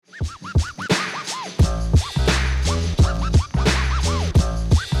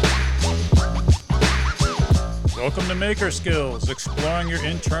Welcome to Maker Skills, exploring your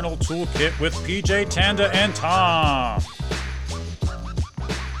internal toolkit with PJ, Tanda, and Tom.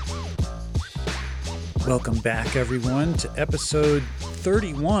 Welcome back, everyone, to episode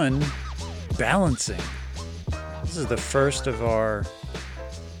 31, Balancing. This is the first of our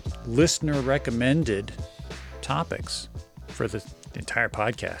listener-recommended topics for the entire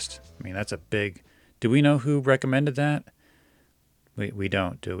podcast. I mean, that's a big... Do we know who recommended that? We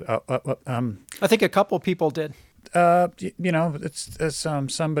don't, do we? I think a couple people did. It's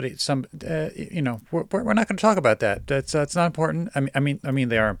somebody. We're not going to talk about that. That's not important. I mean,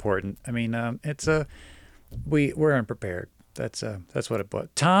 they are important. I mean, we're unprepared. That's what it was.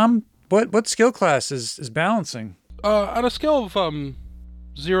 Tom, what skill class is balancing? On a scale of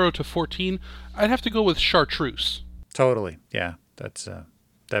 0 to 14, I'd have to go with chartreuse. Totally. Yeah,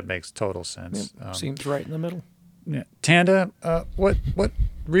 that makes total sense. Seems right in the middle. Yeah. Tanda, what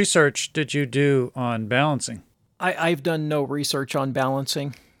research did you do on balancing? I've done no research on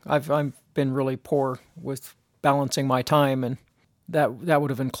balancing. I've been really poor with balancing my time, and that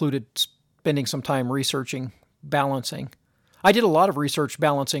would have included spending some time researching balancing. I did a lot of research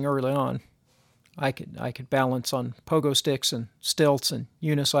balancing early on. I could balance on pogo sticks and stilts and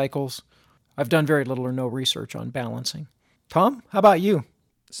unicycles. I've done very little or no research on balancing. Tom, how about you?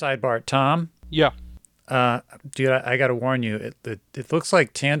 Sidebar, Tom? Yeah. Dude, I got to warn you, it looks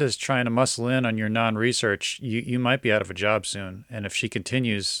like Tanda's trying to muscle in on your non-research. You might be out of a job soon. And if she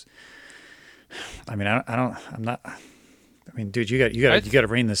continues, I mean, dude, you got to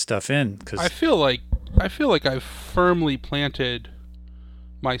rein this stuff in. Cause I feel like I've firmly planted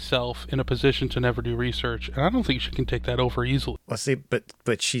myself in a position to never do research. And I don't think she can take that over easily. Well, see,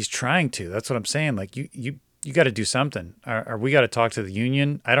 but she's trying to. That's what I'm saying. Like, you got to do something. Or we got to talk to the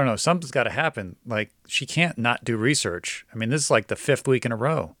union. I don't know. Something's got to happen. Like, she can't not do research. I mean, this is like the 5th week in a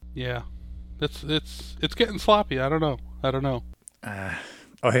row. Yeah, it's getting sloppy. I don't know.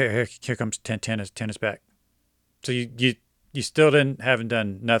 Here comes tennis back. So you still haven't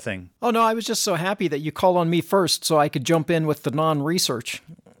done nothing. Oh no, I was just so happy that you called on me first, so I could jump in with the non-research.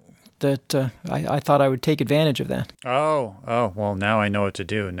 That I thought I would take advantage of that. Oh, well, now I know what to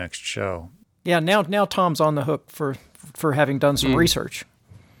do next show. Yeah, now Tom's on the hook for having done some research.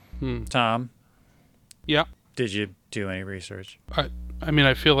 Tom? Yeah. Did you do any research? I mean,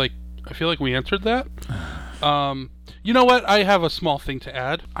 I feel like we answered that. You know what? I have a small thing to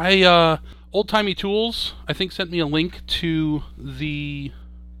add. Old Timey Tools, I think, sent me a link to the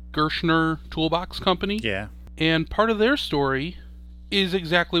Gershner Toolbox Company. Yeah. And part of their story is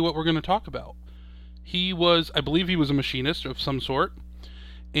exactly what we're going to talk about. I believe he was a machinist of some sort.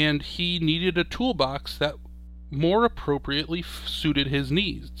 And he needed a toolbox that more appropriately suited his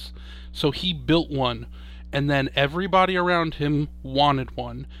needs. So he built one, and then everybody around him wanted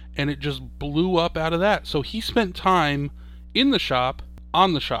one, and it just blew up out of that. So he spent time in the shop,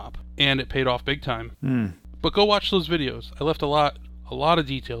 on the shop, and it paid off big time. But go watch those videos. I left a lot of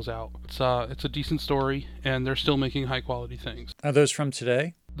details out. It's a decent story, and they're still making high-quality things. Are those from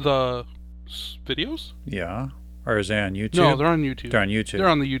today? The videos? Yeah. Or is they on YouTube? No, they're on YouTube. They're on YouTube. They're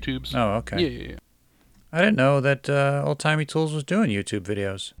on the YouTubes. Oh, okay. Yeah. I didn't know that Old Timey Tools was doing YouTube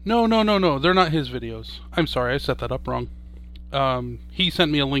videos. No. They're not his videos. I'm sorry, I set that up wrong. He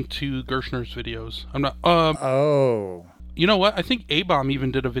sent me a link to Gershner's videos. I'm not... Oh. You know what? I think A-Bomb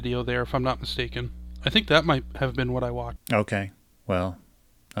even did a video there, if I'm not mistaken. I think that might have been what I watched. Okay. Well,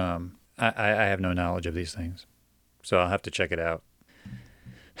 I have no knowledge of these things, so I'll have to check it out.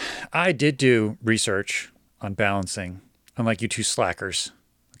 I did do research on balancing, unlike you two slackers,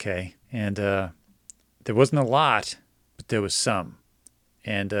 okay? And there wasn't a lot, but there was some.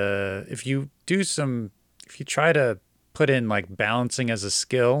 And if you try to put in like balancing as a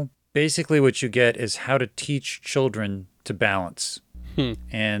skill, basically what you get is how to teach children to balance.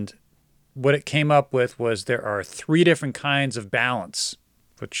 And what it came up with was there are 3 different kinds of balance,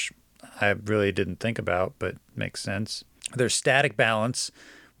 which I really didn't think about, but makes sense. There's static balance,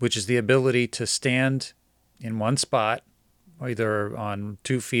 which is the ability to stand in one spot, either on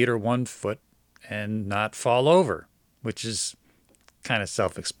 2 feet or 1 foot, and not fall over, which is kind of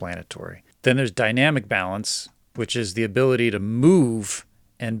self-explanatory. Then there's dynamic balance, which is the ability to move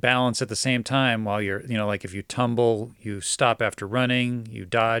and balance at the same time while you're, like if you tumble, you stop after running, you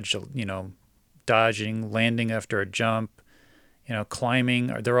dodge, dodging, landing after a jump, climbing.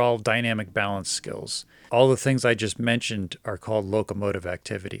 They're all dynamic balance skills. All the things I just mentioned are called locomotor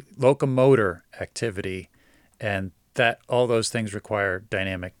activity, and that all those things require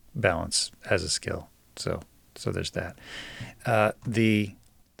dynamic balance as a skill. So there's that. The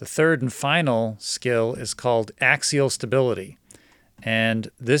third and final skill is called axial stability. And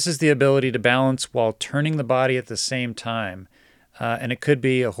this is the ability to balance while turning the body at the same time. And it could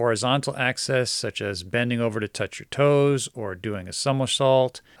be a horizontal axis, such as bending over to touch your toes or doing a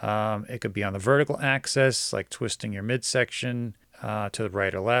somersault. It could be on the vertical axis, like twisting your midsection to the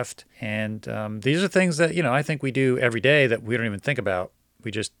right or left. And these are things that, I think we do every day that we don't even think about. We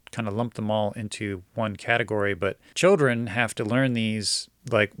just kind of lump them all into one category. But children have to learn these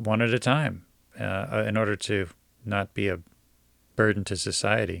like one at a time in order to not be a burden to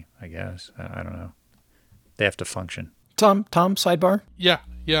society, I guess. I don't know. They have to function. Tom, sidebar? Yeah,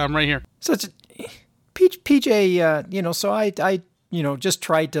 I'm right here. So it's PJ, so I just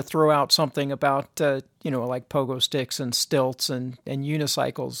tried to throw out something about, like pogo sticks and stilts and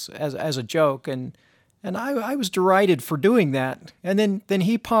unicycles as a joke. And I was derided for doing that. And then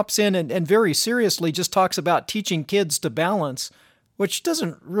he pops in and very seriously just talks about teaching kids to balance, which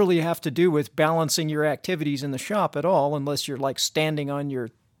doesn't really have to do with balancing your activities in the shop at all, unless you're like standing on your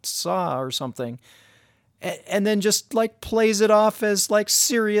saw or something. And then just like plays it off as like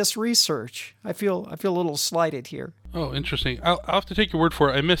serious research. I feel a little slighted here. Oh, interesting. I'll have to take your word for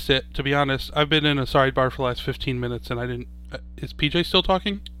it. I missed it, to be honest. I've been in a sidebar for the last 15 minutes and I didn't... is PJ still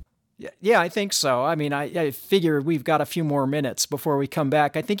talking? Yeah, I think so. I mean, I figure we've got a few more minutes before we come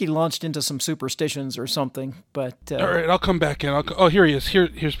back. I think he launched into some superstitions or something, but... All right, I'll come back in. Oh, here he is.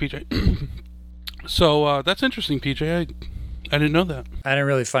 Here's PJ. So, that's interesting, PJ. I didn't know that. I didn't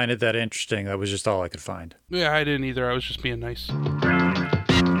really find it that interesting. That was just all I could find. Yeah, I didn't either. I was just being nice.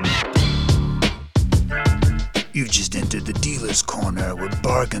 You've just entered the dealer's corner where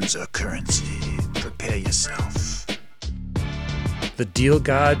bargains are currency. Prepare yourself. The deal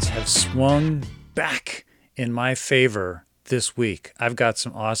gods have swung back in my favor this week. I've got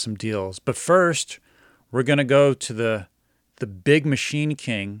some awesome deals. But first, we're going to go to the big machine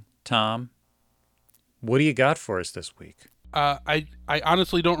king, Tom. What do you got for us this week? I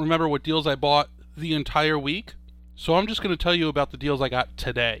honestly don't remember what deals I bought the entire week, so I'm just going to tell you about the deals I got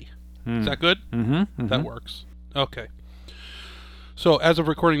today. Is that good? Mm-hmm. That works. Okay. So as of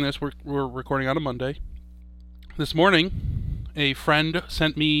recording this, we're recording on a Monday. This morning, a friend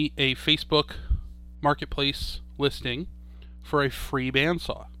sent me a Facebook Marketplace listing for a free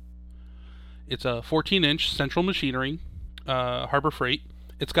bandsaw. It's a 14-inch Central Machinery, Harbor Freight.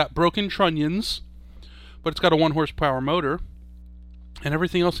 It's got broken trunnions, but it's got a 1-horsepower motor, and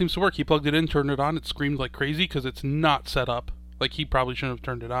everything else seems to work. He plugged it in, turned it on. It screamed like crazy because it's not set up. Like, he probably shouldn't have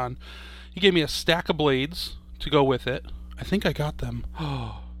turned it on. He gave me a stack of blades to go with it. I think I got them.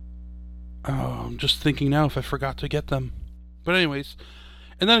 Oh, I'm just thinking now if I forgot to get them. But anyways,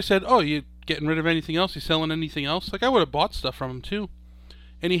 and then I said, oh, you getting rid of anything else? You selling anything else? Like, I would have bought stuff from him, too.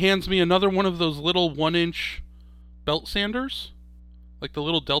 And he hands me another one of those little 1-inch belt sanders. Like the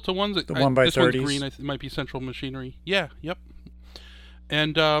little Delta ones. The 1x30s. This one's green. It might be Central Machinery. Yeah, yep.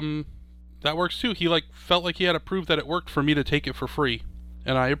 And that works too. He felt like he had to prove that it worked for me to take it for free.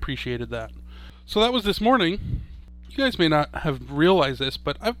 And I appreciated that. So that was this morning. You guys may not have realized this,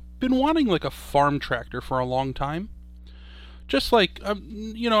 but I've been wanting like a farm tractor for a long time. Just like, I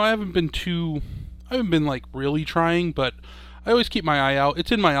haven't been like really trying, but I always keep my eye out.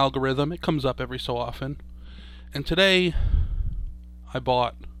 It's in my algorithm. It comes up every so often. And today, I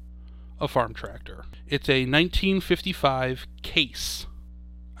bought a farm tractor. It's a 1955 Case,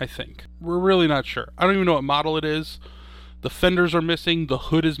 I think. We're really not sure. I don't even know what model it is. The fenders are missing. The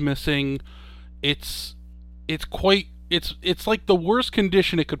hood is missing. It's like the worst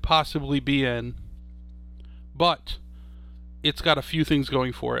condition it could possibly be in. But it's got a few things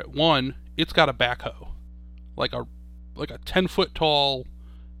going for it. One, it's got a backhoe. Like a 10-foot tall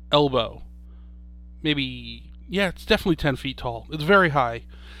elbow. Maybe... Yeah, it's definitely 10 feet tall. It's very high.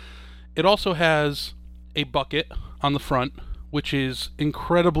 It also has a bucket on the front, which is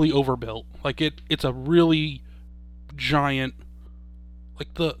incredibly overbuilt. Like, it's a really giant...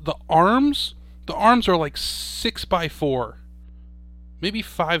 Like, the arms are like 6x4. Maybe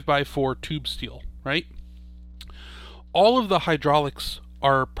 5x4 tube steel, right? All of the hydraulics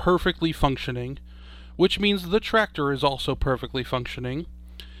are perfectly functioning, which means the tractor is also perfectly functioning.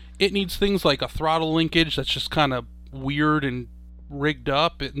 It needs things like a throttle linkage that's just kind of weird and rigged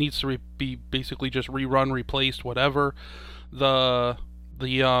up. It needs to be basically just rerun, replaced, whatever. The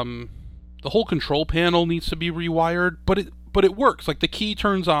whole control panel needs to be rewired, but it works. Like, the key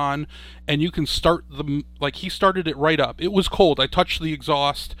turns on and you can start he started it right up. It was cold. I touched the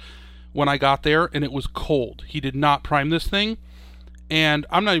exhaust when I got there and it was cold. He did not prime this thing, and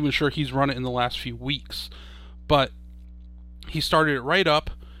I'm not even sure he's run it in the last few weeks, but he started it right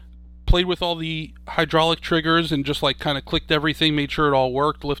up. Played with all the hydraulic triggers and just kind of clicked everything, made sure it all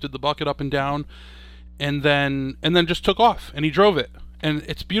worked, lifted the bucket up and down, and then just took off, and he drove it, and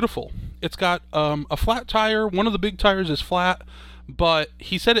it's beautiful. It's got a flat tire. One of the big tires is flat, but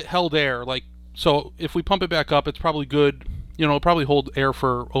he said it held air. Like, so if we pump it back up, it's probably good. You know, it'll probably hold air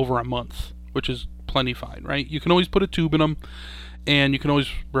for over a month, which is plenty fine, right? You can always put a tube in them, and you can always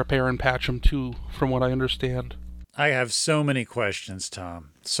repair and patch them too, from what I understand. I have so many questions, Tom.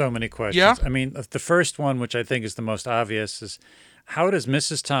 So many questions. Yeah? I mean, the first one, which I think is the most obvious, is how does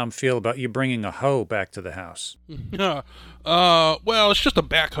Mrs. Tom feel about you bringing a hoe back to the house? Well, it's just a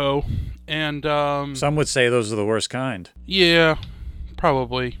backhoe, and Some would say those are the worst kind. yeah,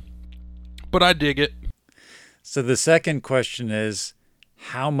 probably, but I dig it. So the second question is,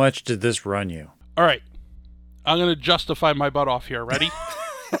 how much did this run you? All right, I'm gonna justify my butt off here. Ready?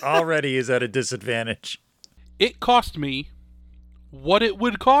 Already is at a disadvantage. It cost me what it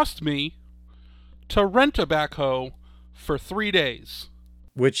would cost me to rent a backhoe for 3 days.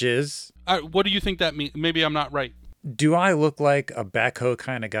 Which is, What do you think that means? Maybe I'm not right. do I look like a backhoe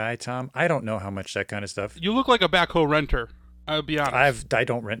kind of guy, Tom? I don't know how much that kind of stuff. You look like a backhoe renter. I'll be honest. I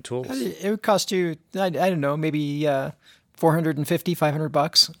don't rent tools. It would cost you, I don't know, maybe $450,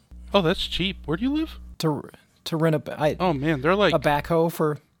 $500 Oh, that's cheap. Where do you live? to rent a. Oh man, they're like a backhoe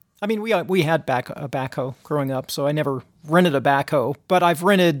for. I mean, we had a backhoe growing up, so I never rented a backhoe, but I've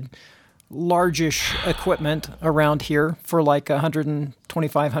rented largish equipment around here for like $125,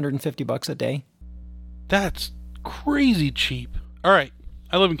 $150 a day. That's crazy cheap. All right,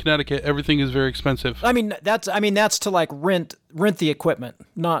 I live in Connecticut. Everything is very expensive. I mean, that's to like rent the equipment,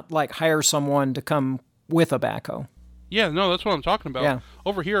 not like hire someone to come with a backhoe. Yeah, no, that's what I'm talking about. Yeah.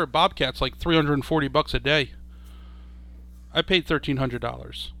 Over here at Bobcat's like $340 a day. I paid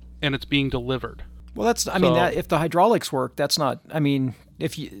 $1,300, and it's being delivered. Well, I mean, that if the hydraulics work, that's not. I mean,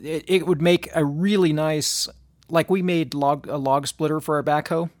 if it would make a really nice. Like we made a log splitter for our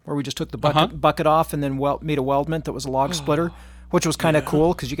backhoe, where we just took the bucket off and then made a weldment that was a log splitter, which was kind of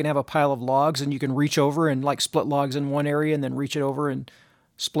cool because you can have a pile of logs and you can reach over and like split logs in one area and then reach it over and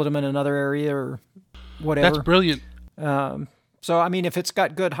split them in another area or whatever. That's brilliant. So I mean, if it's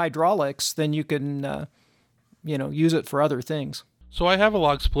got good hydraulics, then you can use it for other things. So I have a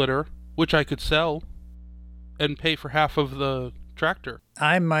log splitter, which I could sell and pay for half of the tractor.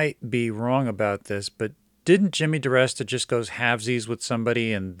 I might be wrong about this, but didn't Jimmy DeResta just go halvesies with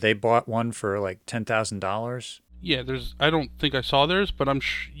somebody and they bought one for like $10,000? Yeah, I don't think I saw theirs, but I'm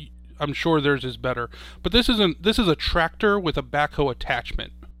sure theirs is better. But this is a tractor with a backhoe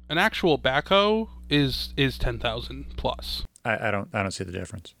attachment. An actual backhoe is 10,000 plus. I don't see the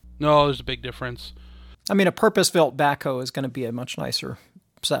difference. No, there's a big difference. I mean, a purpose-built backhoe is going to be a much nicer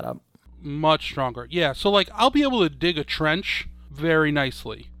setup. Much stronger. Yeah, so like I'll be able to dig a trench very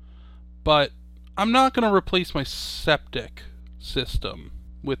nicely, but I'm not going to replace my septic system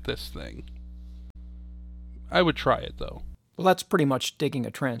with this thing. I would try it though. Well, that's pretty much digging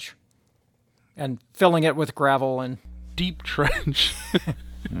a trench and filling it with gravel and deep trench.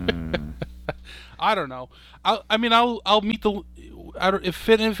 I don't know. I'll meet the.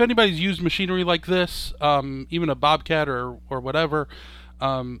 If anybody's used machinery like this, even a Bobcat or whatever,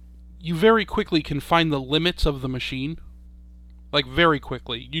 you very quickly can find the limits of the machine. Like very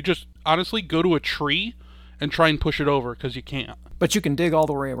quickly, you just honestly go to a tree and try and push it over because you can't. But you can dig all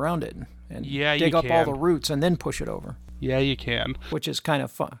the way around it and dig up all the roots and then push it over. Yeah, you can. Which is kind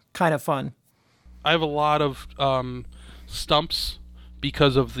of fun. I have a lot of stumps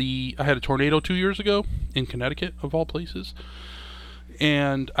because of I had a tornado 2 years ago in Connecticut, of all places.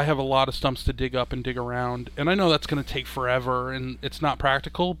 And I have a lot of stumps to dig up and dig around. And I know that's going to take forever and it's not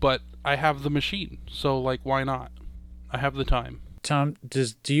practical, but I have the machine. So, like, why not? I have the time. Tom,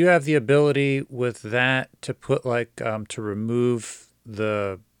 do you have the ability with that to put to remove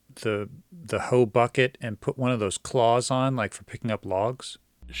the hoe bucket and put one of those claws on, like for picking up logs?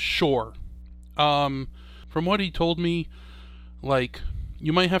 Sure. From what he told me, like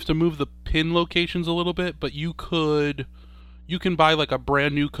you might have to move the pin locations a little bit, but you can buy like a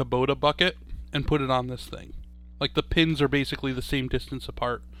brand new Kubota bucket and put it on this thing. Like the pins are basically the same distance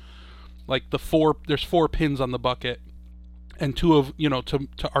apart. Like there's 4 pins on the bucket. And to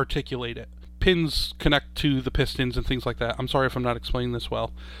articulate it. Pins connect to the pistons and things like that. I'm sorry if I'm not explaining this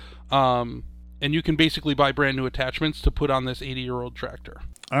well. And you can basically buy brand new attachments to put on this 80-year-old tractor.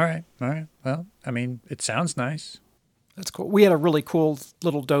 All right. Well, I mean, it sounds nice. That's cool. We had a really cool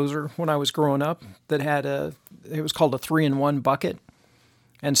little dozer when I was growing up that had it was called a 3-in-1 bucket.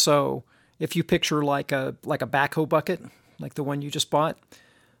 And so if you picture like a backhoe bucket, like the one you just bought,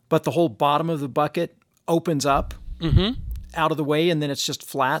 but the whole bottom of the bucket opens up. Mm-hmm. Out of the way, and then it's just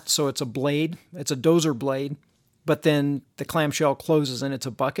flat, so it's a blade. It's a dozer blade, but then the clamshell closes and it's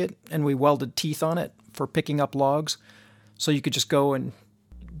a bucket, and we welded teeth on it for picking up logs. So you could just go and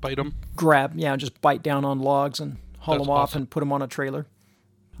Bite them. just bite down on logs and haul That's them off awesome. and put them on a trailer.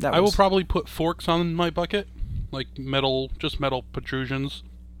 I will probably put forks on my bucket, like metal protrusions,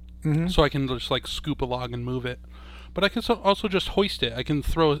 so I can just like scoop a log and move it. But I can also just hoist it. I can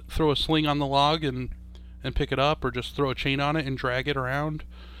throw a sling on the log and pick it up, or just throw a chain on it and drag it around.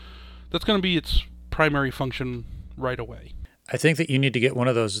 That's going to be its primary function right away. I think that you need to get one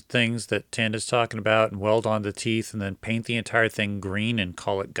of those things that Tanda's talking about and weld on the teeth and then paint the entire thing green and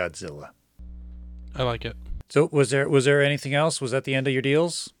call it Godzilla. I like it. So was there anything else? Was that the end of your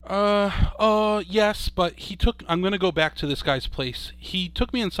deals? Yes, but I'm going to go back to this guy's place. He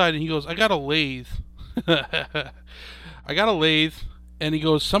took me inside and he goes, I got a lathe. I got a lathe. And he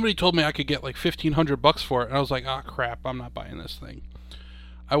goes, somebody told me I could get like $1,500 for it. And I was like, ah, crap, I'm not buying this thing.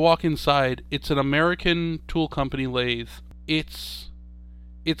 I walk inside. It's an American tool company lathe. It's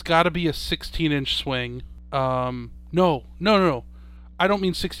got to be a 16-inch swing. No. I don't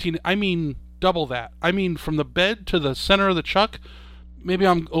mean 16. I mean double that. I mean from the bed to the center of the chuck. Maybe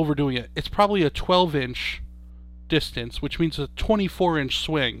I'm overdoing it. It's probably a 12-inch distance, which means a 24-inch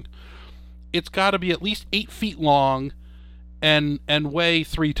swing. It's got to be at least 8 feet long and weigh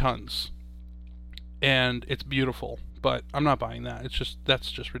 3 tons. And it's beautiful. But I'm not buying that.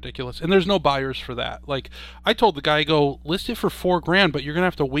 That's just ridiculous. And there's no buyers for that. Like, I told the guy, list it for $4,000, but you're going to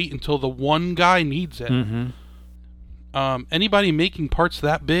have to wait until the one guy needs it. Mm-hmm. Anybody making parts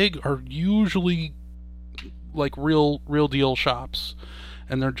that big are usually like real deal shops,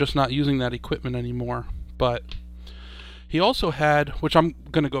 and they're just not using that equipment anymore. But he also had, which I'm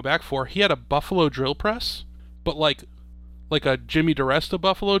going to go back for, he had a Buffalo drill press, but like a Jimmy DiResta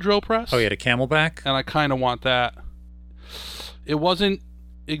Buffalo drill press. Oh, you had a Camelback? And I kind of want that. It wasn't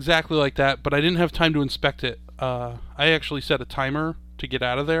exactly like that, but I didn't have time to inspect it. I actually set a timer to get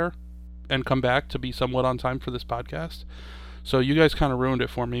out of there and come back to be somewhat on time for this podcast. So you guys kind of ruined it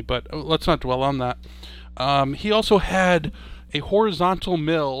for me, but let's not dwell on that. He also had a horizontal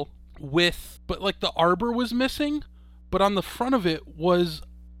mill but like the arbor was missing, but on the front of it was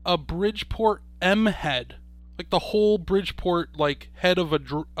a Bridgeport M head. Like the whole Bridgeport like head of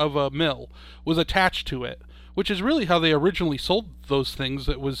a mill was attached to it, which is really how they originally sold those things.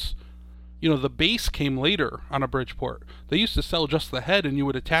 It was, the base came later on a Bridgeport. They used to sell just the head, and you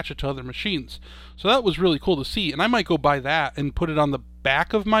would attach it to other machines. So that was really cool to see, and I might go buy that and put it on the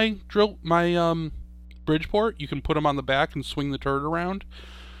back of my Bridgeport. You can put them on the back and swing the turret around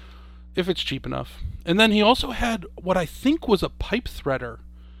if it's cheap enough. And then he also had what I think was a pipe threader.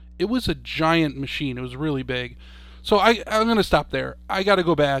 It was a giant machine. It was really big. So I'm going to stop there. I got to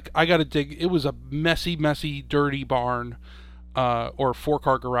go back. I got to dig. It was a messy, dirty barn, or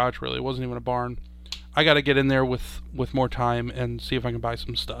 4-car garage, really. It wasn't even a barn. I got to get in there with more time and see if I can buy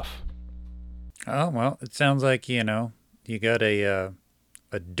some stuff. Oh, well, it sounds like, you got a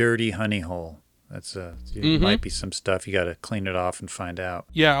dirty honey hole. That's might be some stuff. You got to clean it off and find out.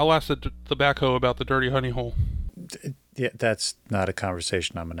 Yeah, I'll ask the backhoe about the dirty honey hole. Yeah, that's not a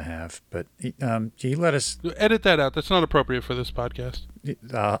conversation I'm going to have. But you let us edit that out. That's not appropriate for this podcast.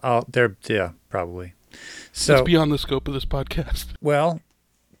 Probably. So it's beyond the scope of this podcast. Well,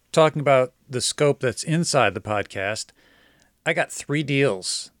 talking about the scope that's inside the podcast, I got 3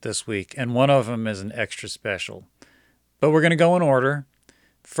 deals this week, and one of them is an extra special. But we're going to go in order.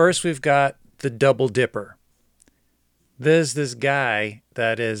 First, we've got the Double Dipper. There's this guy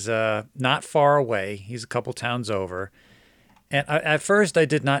that is not far away. He's a couple towns over. And at first, I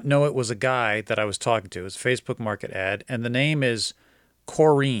did not know it was a guy that I was talking to. It was a Facebook Market ad, and the name is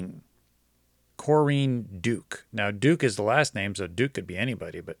Corrine Duke. Now, Duke is the last name, so Duke could be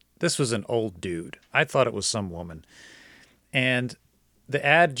anybody, but this was an old dude. I thought it was some woman. And the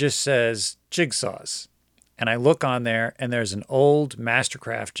ad just says jigsaws. And I look on there, and there's an old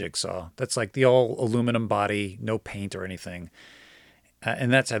Mastercraft jigsaw. That's like the old aluminum body, no paint or anything.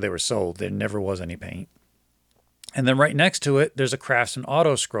 And that's how they were sold. There never was any paint. And then right next to it, there's a Craftsman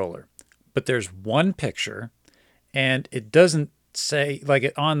auto scroller. But there's one picture, and it doesn't say, like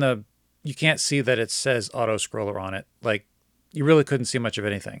you can't see that it says auto scroller on it. Like, you really couldn't see much of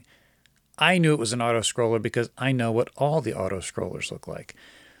anything. I knew it was an auto scroller because I know what all the auto scrollers look like.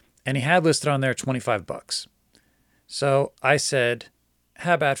 And he had listed on there $25. So I said,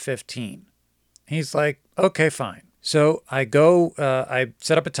 how about 15? He's like, okay, fine. So I go, I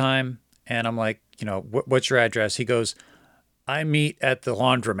set up a time, and I'm like, what's your address? He goes, I meet at the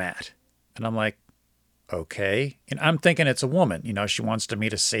laundromat. And I'm like, okay. And I'm thinking it's a woman. She wants to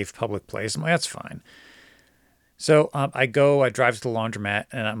meet a safe public place. I'm like, that's fine. So I drive to the laundromat,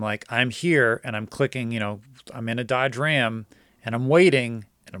 and I'm like, I'm here, and I'm clicking, I'm in a Dodge Ram, and I'm waiting,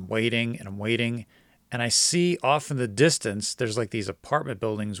 and I'm waiting, and I'm waiting. And I see off in the distance, there's like these apartment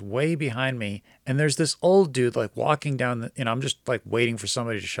buildings way behind me. And there's this old dude like walking down I'm just like waiting for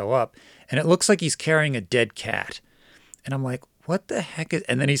somebody to show up. And it looks like he's carrying a dead cat. And I'm like, what the heck is,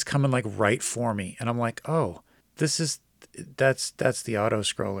 and then he's coming like right for me. And I'm like, oh, that's the auto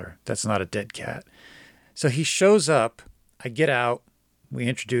scroller. That's not a dead cat. So he shows up, I get out, we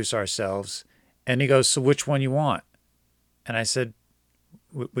introduce ourselves, and he goes, so which one you want? And I said,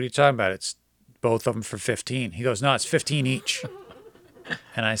 what are you talking about? It's both of them for 15. He goes, no, it's 15 each.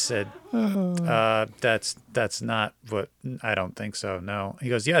 And I said, that's not what, I don't think so. No. He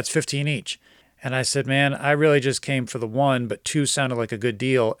goes, yeah, it's 15 each. And I said, man, I really just came for the one, but two sounded like a good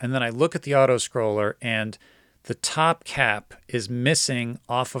deal. And then I look at the auto scroller and the top cap is missing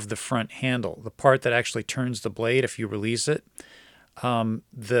off of the front handle, the part that actually turns the blade if you release it.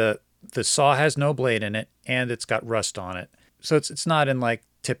 The saw has no blade in it and it's got rust on it. So it's not in like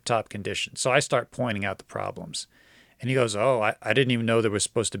tip-top condition. So I start pointing out the problems. And he goes, oh, I didn't even know there was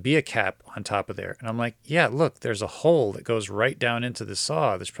supposed to be a cap on top of there. And I'm like, yeah, look, there's a hole that goes right down into the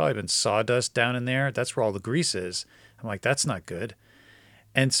saw. There's probably been sawdust down in there. That's where all the grease is. I'm like, that's not good.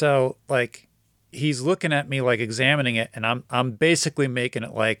 And so like he's looking at me like examining it, and I'm basically making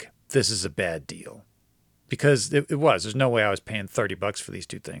it like this is a bad deal. Because it was. There's no way I was paying $30 for these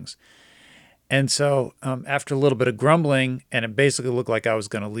two things. And so after a little bit of grumbling, and it basically looked like I was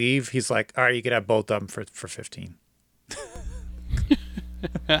going to leave, he's like, all right, you can have both of them for 15.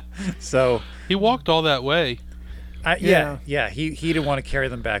 So he walked all that way. Yeah. He didn't want to carry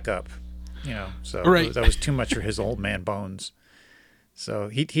them back up, so right. That was too much for his old man bones. So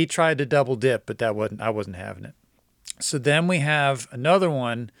he tried to double dip, but I wasn't having it. So then we have another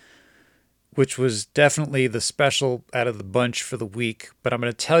one, which was definitely the special out of the bunch for the week, but I'm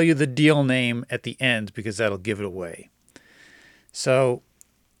going to tell you the deal name at the end because that'll give it away. So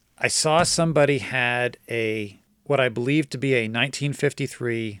I saw somebody had what I believe to be a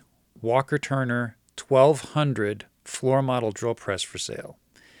 1953 Walker Turner 1200 floor model drill press for sale.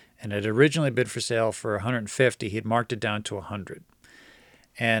 And it had originally been for sale for $150. He had marked it down to $100.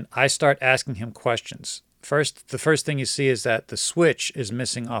 And I start asking him questions. The first thing you see is that the switch is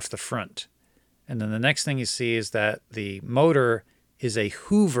missing off the front. And then the next thing you see is that the motor is a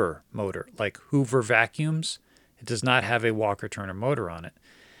Hoover motor, like Hoover vacuums. It does not have a Walker Turner motor on it.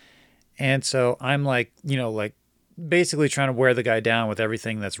 And so I'm like, basically trying to wear the guy down with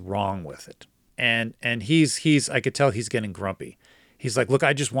everything that's wrong with it. And he's I could tell he's getting grumpy. He's like, look,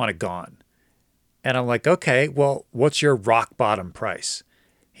 I just want it gone. And I'm like, okay, well, what's your rock bottom price?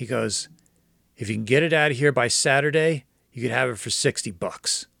 He goes, if you can get it out of here by Saturday, you could have it for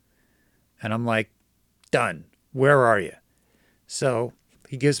 $60. And I'm like, done. Where are you? So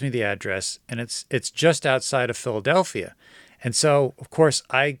he gives me the address, and it's just outside of Philadelphia. And so, of course,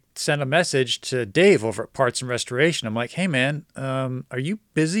 I sent a message to Dave over at Parts and Restoration. I'm like, hey, man, are you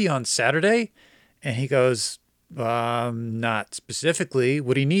busy on Saturday? And he goes, not specifically.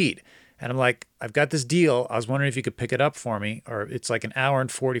 What do you need? And I'm like, I've got this deal. I was wondering if you could pick it up for me. Or it's like an hour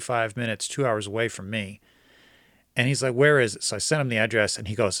and 45 minutes, 2 hours away from me. And he's like, where is it? So I sent him the address, and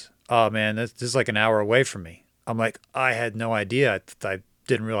he goes, oh, man, this is like an hour away from me. I'm like, I had no idea. I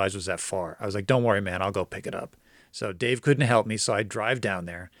didn't realize it was that far. I was like, don't worry, man, I'll go pick it up. So Dave couldn't help me, so I drive down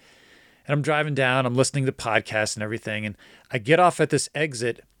there. And I'm driving down, I'm listening to podcasts and everything, and I get off at this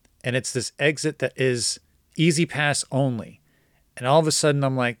exit, and it's this exit that is Easy Pass only. And all of a sudden,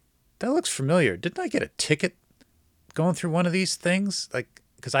 I'm like, that looks familiar. Didn't I get a ticket going through one of these things? Like,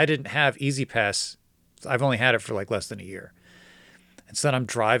 because I didn't have Easy Pass. I've only had it for like less than a year. And so then I'm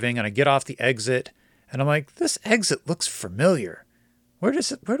driving, and I get off the exit, and I'm like, this exit looks familiar. Where do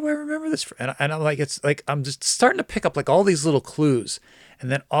I remember this from? And I'm like, it's like, I'm just starting to pick up like all these little clues. And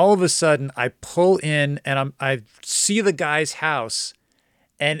then all of a sudden I pull in and I see the guy's house,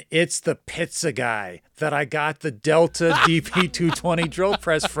 and it's the pizza guy that I got the Delta DP220 drill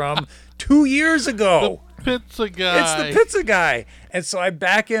press from 2 years ago. The pizza guy. It's the pizza guy. And so I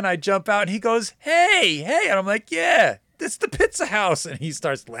back in, I jump out, and he goes, hey. And I'm like, yeah, it's the pizza house. And he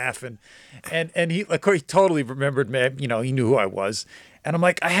starts laughing. And he, of course, he totally remembered me. He knew who I was. And I'm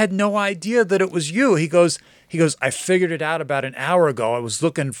like, I had no idea that it was you. He goes, I figured it out about an hour ago. I was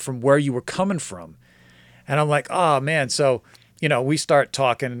looking from where you were coming from. And I'm like, oh, man. So, we start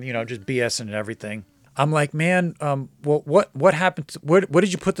talking, just BSing and everything. I'm like, man, well, what happened? What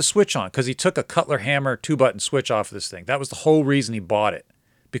did you put the switch on? Because he took a Cutler Hammer 2-button switch off of this thing. That was the whole reason he bought it,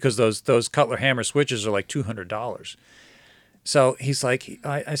 because those Cutler Hammer switches are like $200. So he's like,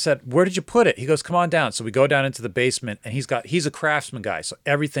 I said, where did you put it? He goes, come on down. So we go down into the basement, and he's a Craftsman guy. So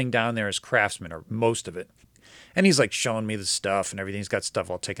everything down there is Craftsman, or most of it. And he's like showing me the stuff and everything. He's got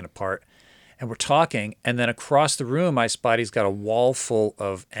stuff all taken apart. and we're talking. And then across the room, my Spotty's got a wall full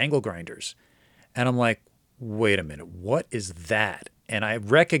of angle grinders. And I'm like, wait a minute, what is that? And I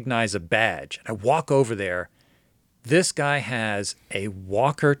recognize a badge. And I walk over there. This guy has a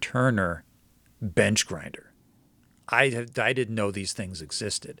Walker Turner bench grinder. I didn't know these things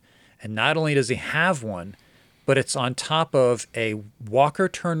existed. And not only does he have one, but it's on top of a Walker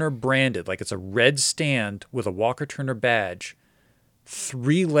Turner branded, like it's a red stand with a Walker Turner badge,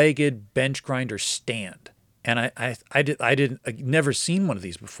 3-legged bench grinder stand. And I'd never seen one of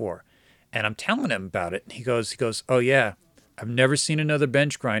these before. And I'm telling him about it. And he goes, oh yeah, I've never seen another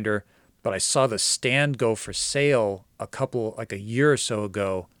bench grinder, but I saw the stand go for sale like a year or so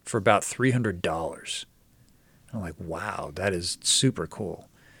ago for about $300. I'm like, wow, that is super cool.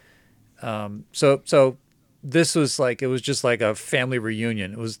 So this was like, it was just like a family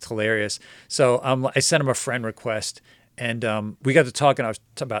reunion. It was hilarious. So I sent him a friend request, and we got to talking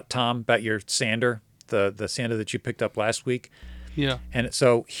about your sander, the sander that you picked up last week. Yeah. And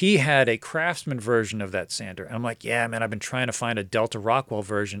so he had a Craftsman version of that sander. And I'm like, yeah, man, I've been trying to find a Delta Rockwell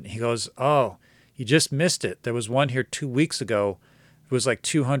version. He goes, oh, you just missed it. There was one here 2 weeks ago. It was like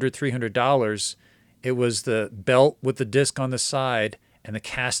 $200, $300. It was the belt with the disc on the side and the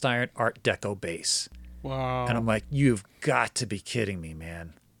cast iron Art Deco base. Wow. And I'm like, you've got to be kidding me,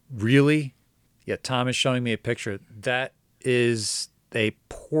 man. Really? Yeah, Tom is showing me a picture. That is a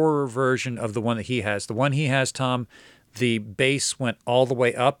poorer version of the one that he has. The one he has, Tom, the base went all the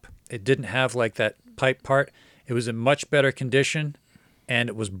way up. It didn't have like that pipe part. It was in much better condition, and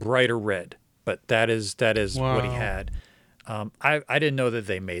it was brighter red. But that is Wow. what he had. I didn't know that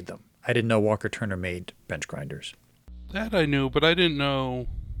they made them. I didn't know Walker Turner made bench grinders. That I knew, but I didn't know.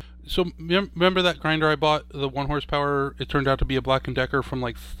 So remember that grinder I bought, the 1 horsepower? It turned out to be a Black & Decker from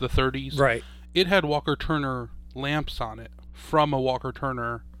like the 30s. Right. It had Walker Turner lamps on it from a Walker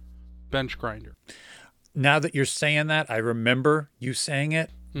Turner bench grinder. Now that you're saying that, I remember you saying it,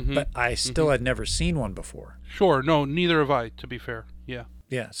 Mm-hmm. but I still had never seen one before. Sure. No, neither have I, to be fair. Yeah.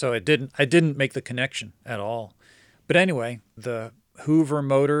 Yeah, so I didn't make the connection at all. But anyway, the Hoover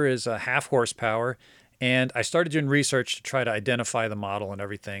motor is a 1/2 horsepower, and I started doing research to try to identify the model and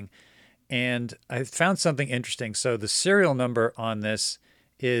everything. And I found something interesting. So the serial number on this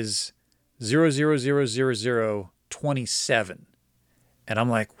is 0000027. And I'm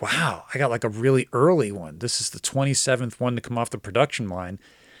like, wow, I got like a really early one. This is the 27th one to come off the production line.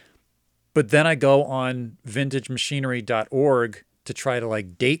 But then I go on vintagemachinery.org to try to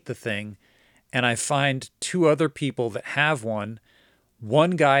like date the thing. And I find 2 other people that have one.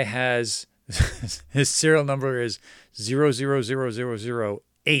 One guy has, his serial number is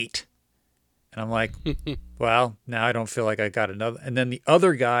 000008. And I'm like, well, now I don't feel like I got another. And then the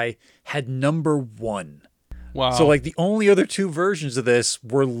other guy had number 1. Wow. So like the only other 2 versions of this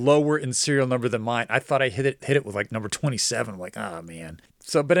were lower in serial number than mine. I thought I hit it with like number 27. I'm like, oh man.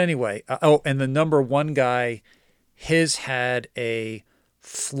 So, but anyway, and the number 1 guy, his had a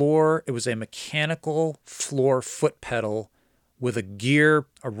floor. It was a mechanical floor foot pedal with a gear,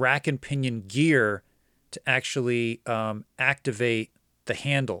 a rack and pinion gear to actually activate the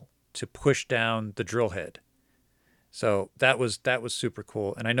handle to push down the drill head. So that was super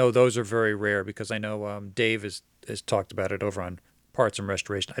cool. And I know those are very rare because I know Dave has talked about it over on Parts and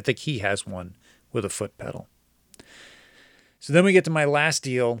Restoration. I think he has one with a foot pedal. So then we get to my last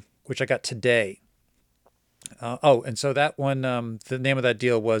deal, which I got today. And so that one, the name of that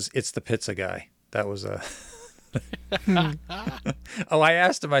deal was It's the Pizza Guy. That was a... I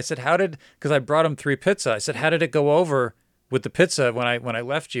asked him, I said, because I brought him 3 pizza. I said, how did it go over with the pizza when I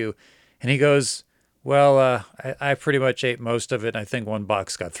left you? And he goes, well, I pretty much ate most of it. And I think 1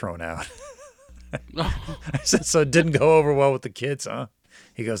 box got thrown out. I said, so it didn't go over well with the kids, huh?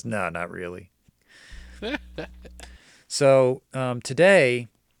 He goes, no, not really. So today,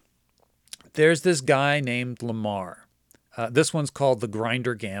 there's this guy named Lamar. This one's called the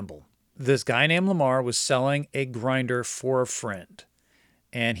Grinder Gamble. This guy named Lamar was selling a grinder for a friend.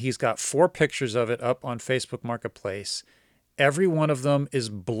 And he's got 4 pictures of it up on Facebook Marketplace. Every one of them is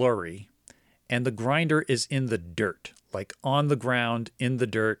blurry. And the grinder is in the dirt, like on the ground, in the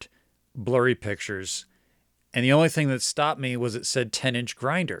dirt, blurry pictures. And the only thing that stopped me was it said 10-inch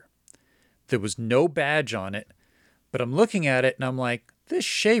grinder. There was no badge on it. But I'm looking at it and I'm like, this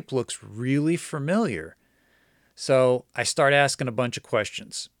shape looks really familiar. So I start asking a bunch of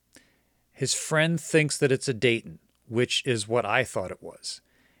questions. His friend thinks that it's a Dayton, which is what I thought it was.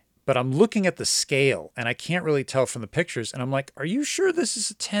 But I'm looking at the scale and I can't really tell from the pictures. And I'm like, are you sure this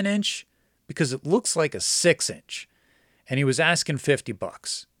is a 10-inch? Because it looks like a 6-inch. And he was asking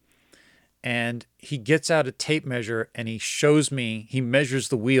 $50. And he gets out a tape measure and he measures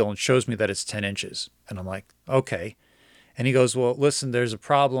the wheel and shows me that it's 10 inches. And I'm like, okay. And he goes, well, listen, there's a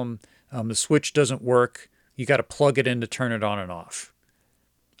problem. The switch doesn't work. You got to plug it in to turn it on and off.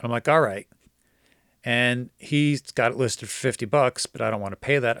 And I'm like, all right. And he's got it listed for $50, but I don't want to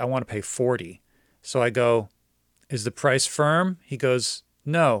pay that. I want to pay $40. So I go, is the price firm? He goes,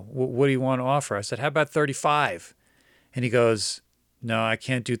 no. What do you want to offer? I said, how about $35? And he goes, no, I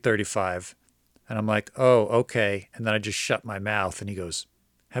can't do 35. And I'm like, oh, okay. And then I just shut my mouth and he goes,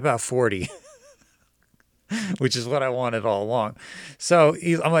 how about 40? Which is what I wanted all along. So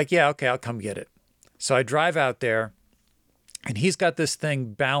I'm like, yeah, okay, I'll come get it. So I drive out there and he's got this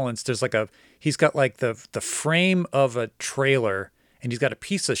thing balanced. He's got like the frame of a trailer and he's got a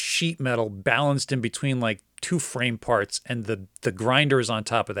piece of sheet metal balanced in between like two frame parts and the grinder is on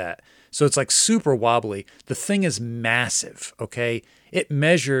top of that. So it's like super wobbly. The thing is massive, okay? It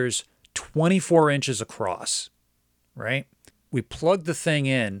measures 24 inches across, right? We plug the thing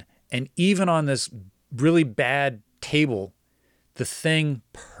in, and even on this really bad table, the thing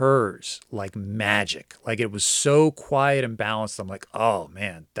purrs like magic. Like it was so quiet and balanced. I'm like, oh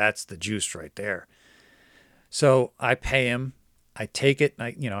man, that's the juice right there. So I pay him, I take it,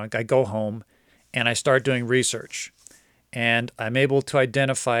 I go home and I start doing research. And I'm able to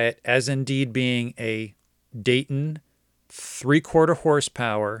identify it as indeed being a Dayton 3/4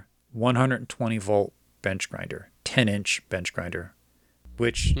 horsepower, 120 volt bench grinder, 10-inch bench grinder,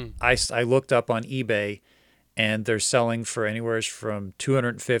 which I looked up on eBay, and they're selling for anywhere from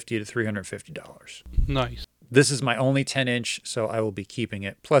 $250 to $350. Nice. This is my only 10-inch, so I will be keeping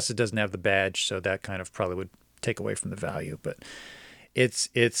it. Plus, it doesn't have the badge, so that kind of probably would take away from the value, but it's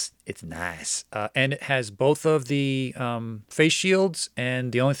nice. And it has both of the face shields,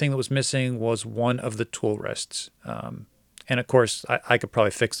 and the only thing that was missing was one of the tool rests. And of course, I could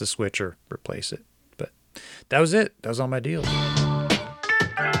probably fix the switch or replace it. But that was it. That was all my deals.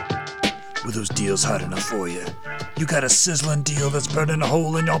 Were those deals hot enough for you? You got a sizzling deal that's burning a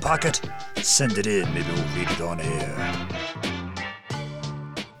hole in your pocket? Send it in. Maybe we'll read it on air.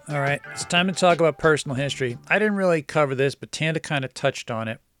 All right, it's time to talk about personal history. I didn't really cover this, but Tanda kind of touched on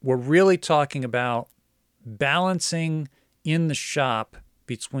it. We're really talking about balancing in the shop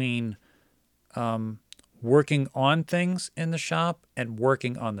between working on things in the shop and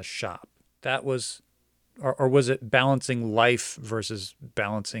working on the shop. That was, or was it balancing life versus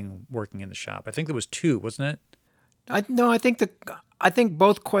balancing working in the shop? I think there was two, wasn't it? I think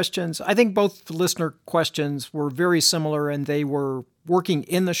both questions, both listener questions were very similar, and they were working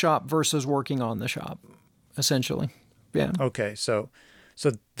in the shop versus working on the shop, essentially. Yeah. Okay, so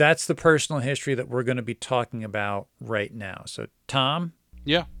that's the personal history that we're going to be talking about right now. So Tom,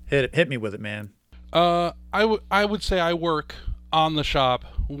 Yeah. hit me with it, man. I would say I work on the shop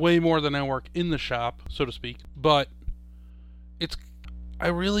way more than I work in the shop, so to speak. But I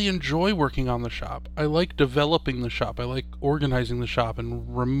really enjoy working on the shop. I like developing the shop. I like organizing the shop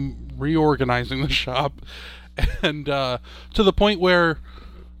and reorganizing the shop, and to the point where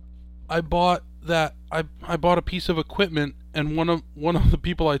I bought a piece of equipment, and one of the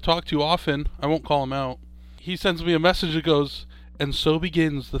people I talk to often, I won't call him out, he sends me a message that goes, "And so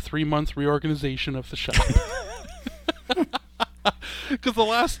begins the 3-month reorganization of the shop." Because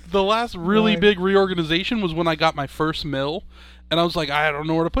the last really big reorganization was when I got my first mill, and I was like, I don't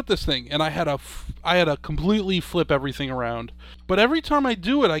know where to put this thing, and I had to completely flip everything around. But every time I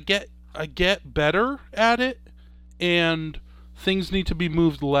do it, I get better at it, and things need to be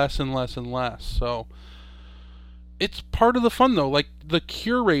moved less and less and less. So it's part of the fun, though. Like, the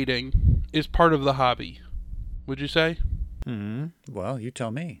curating is part of the hobby. Would you say? Well, you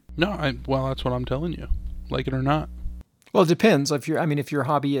tell me. No, well, that's what I'm telling you. Like it or not. Well, it depends. If your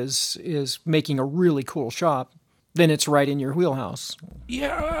hobby is making a really cool shop, then it's right in your wheelhouse.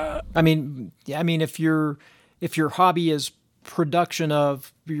 Yeah. I mean, if your hobby is production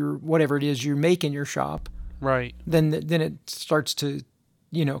of your whatever it is you make in your shop, Right. Then it starts to,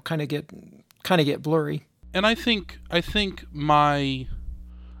 kind of get blurry. And I think my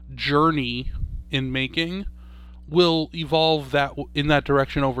journey in making will evolve in that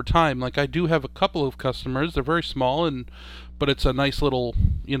direction over time. Like, I do have a couple of customers. They're very small, but it's a nice little,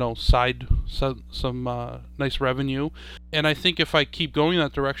 side, some nice revenue. And I think if I keep going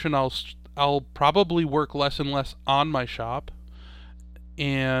that direction, I'll probably work less and less on my shop,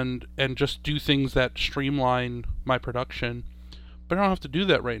 and just do things that streamline my production. But I don't have to do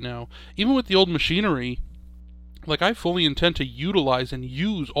that right now. Even with the old machinery, like, I fully intend to utilize and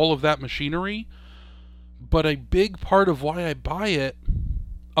use all of that machinery. But a big part of why I buy it,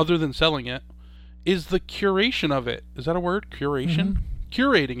 other than selling it, is the curation of it. Is that a word? Curation?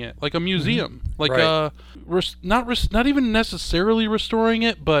 curating it like a museum, like Right. not even necessarily restoring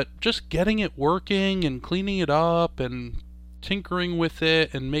it, but just getting it working and cleaning it up and tinkering with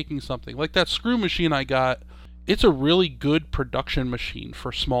it and making something. Like that screw machine I got, it's a really good production machine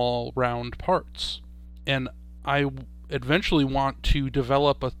for small round parts. And I eventually want to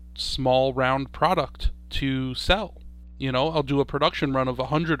develop a small round product to sell. I'll do a production run of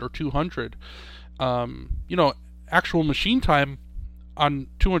 100 or 200. Actual machine time on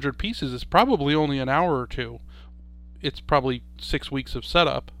 200 pieces is probably only an hour or two. It's probably 6 weeks of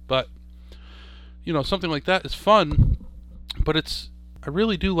setup, but something like that is fun. But I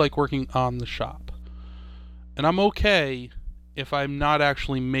really do like working on the shop, and I'm okay if I'm not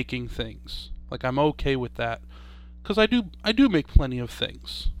actually making things. Like, I'm okay with that, because I do make plenty of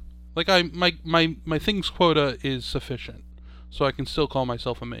things. Like, my things quota is sufficient, so I can still call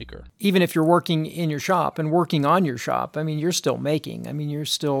myself a maker. Even if you're working in your shop and working on your shop, I mean, you're still making. I mean, you're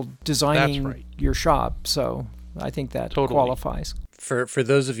still designing That's right. your shop. So I think that Totally. qualifies. For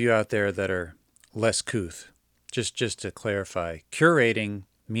those of you out there that are less couth, just to clarify, curating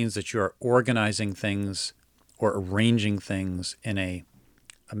means that you are organizing things or arranging things in a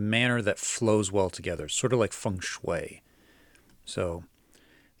manner that flows well together, sort of like feng shui. So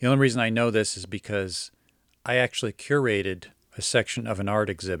the only reason I know this is because I actually curated a section of an art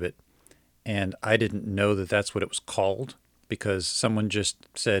exhibit, and I didn't know that that's what it was called, because someone just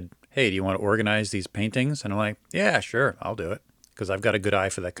said, hey, do you want to organize these paintings? And I'm like, yeah, sure, I'll do it, because I've got a good eye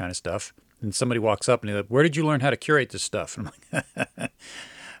for that kind of stuff. And somebody walks up and he's like, where did you learn how to curate this stuff? And I'm like,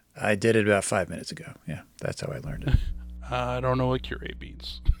 I did it about 5 minutes ago. Yeah, that's how I learned it. I don't know what curate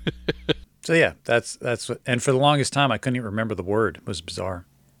means. So yeah, that's what, and for the longest time I couldn't even remember the word. It was bizarre.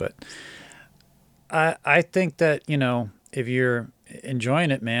 But I think that, if you're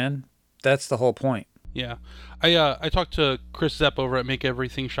enjoying it, man, that's the whole point. Yeah. I talk to Chris Zepp over at Make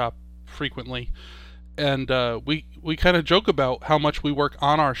Everything Shop frequently, and we kind of joke about how much we work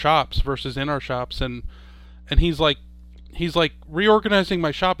on our shops versus in our shops, and he's like reorganizing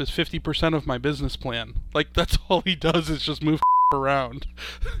my shop is 50% of my business plan. Like, that's all he does is just move around.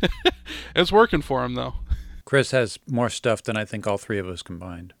 It's working for him though. Chris has more stuff than I think all three of us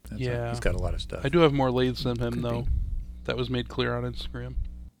combined. Yeah. He's got a lot of stuff. I do have more lathes than him Could though. be. That was made clear on Instagram.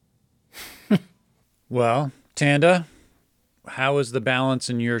 Well, Tanda, how is the balance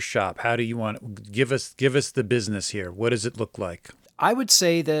in your shop? How do you want give us the business here? What does it look like? I would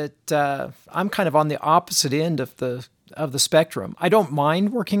say that I'm kind of on the opposite end of the spectrum. I don't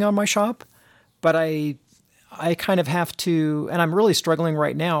mind working on my shop, but I kind of have to, and I'm really struggling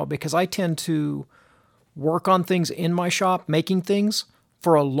right now because I tend to work on things in my shop, making things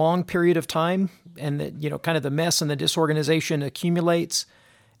for a long period of time, and that, kind of the mess and the disorganization accumulates.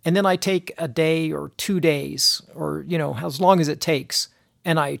 And then I take a day or 2 days, or as long as it takes,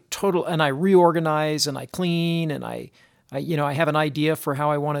 and I reorganize and I clean, and I have an idea for how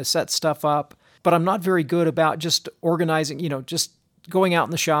I want to set stuff up. But I'm not very good about just organizing, just going out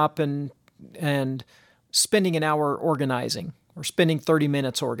in the shop and spending an hour organizing or spending 30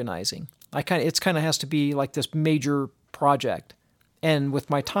 minutes organizing. It kind of has to be like this major project. And with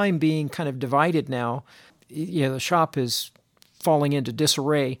my time being kind of divided now, the shop is falling into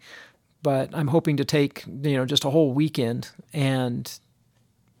disarray, but I'm hoping to take, just a whole weekend and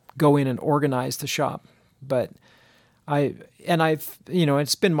go in and organize the shop. But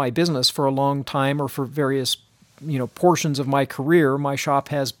it's been my business for a long time, or for various, portions of my career, my shop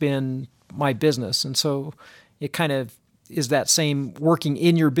has been my business. And so it kind of is that same working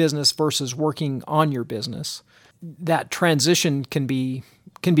in your business versus working on your business. That transition can be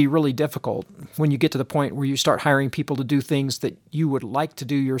really difficult when you get to the point where you start hiring people to do things that you would like to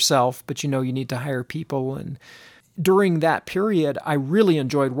do yourself, but you need to hire people. And during that period, I really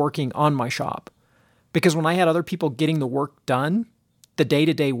enjoyed working on my shop, because when I had other people getting the work done, the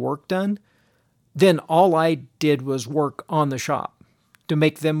day-to-day work done, then all I did was work on the shop to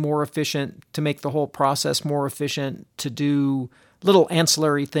make them more efficient, to make the whole process more efficient, to do little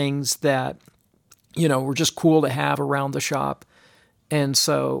ancillary things that, were just cool to have around the shop. And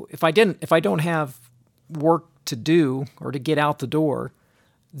so if I don't have work to do or to get out the door,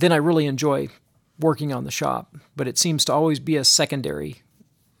 then I really enjoy working on the shop. But it seems to always be a secondary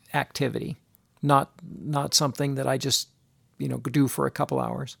activity, not something that I just, do for a couple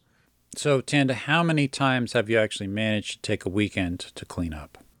hours. So, Tanda, how many times have you actually managed to take a weekend to clean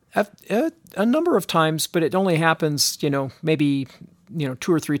up? A number of times, but it only happens, maybe 2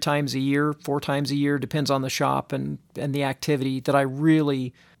 or 3 times a year, 4 times a year, depends on the shop and the activity that I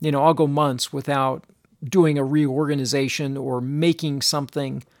really, I'll go months without doing a reorganization or making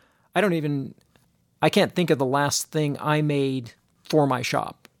something. I can't think of the last thing I made for my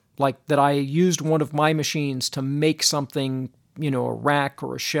shop. Like that I used one of my machines to make something, a rack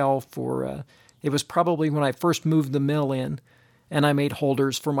or a shelf it was probably when I first moved the mill in, and I made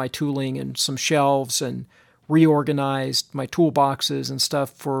holders for my tooling and some shelves and reorganized my toolboxes and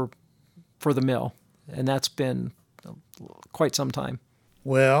stuff for the mill. And that's been quite some time.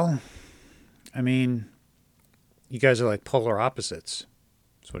 Well, I mean, you guys are like polar opposites.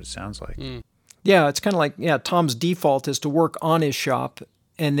 That's what it sounds like. Yeah, it's kind of like, Tom's default is to work on his shop,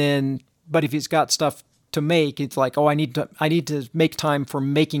 but if he's got stuff to make, it's like, I need to make time for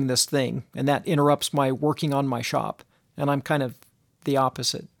making this thing, and that interrupts my working on my shop. And I'm kind of the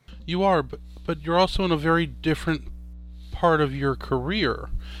opposite. You are, but you're also in a very different part of your career.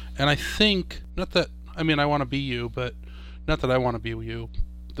 And I think, I want to be you, but not that I want to be you.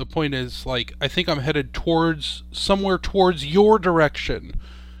 The point is, I think I'm headed somewhere towards your direction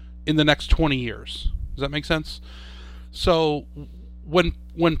in the next 20 years. Does that make sense? So when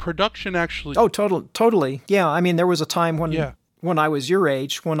production actually... Oh, totally. Yeah, I mean, there was a time when I was your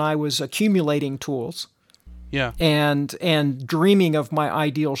age, when I was accumulating tools. Yeah. And dreaming of my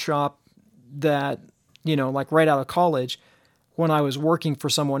ideal shop that, right out of college, when I was working for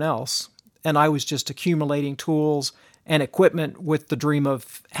someone else, and I was just accumulating tools and equipment with the dream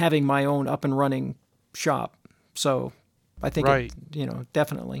of having my own up and running shop. So I think,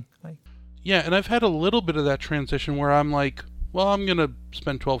 definitely. Yeah, and I've had a little bit of that transition where I'm like, well, I'm going to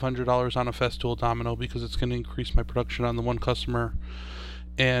spend $1,200 on a Festool Domino because it's going to increase my production on the one customer.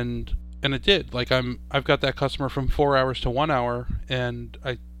 And it did. I've got that customer from 4 hours to 1 hour, and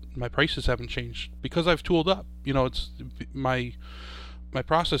my prices haven't changed because I've tooled up. It's my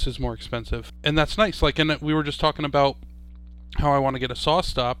process is more expensive, and that's nice. And we were just talking about how I want to get a saw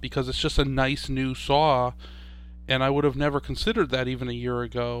stop because it's just a nice new saw, and I would have never considered that even a year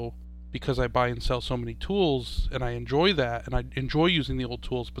ago because I buy and sell so many tools, and I enjoy that, and I enjoy using the old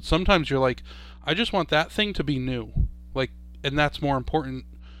tools. But sometimes you're like, I just want that thing to be new, and that's more important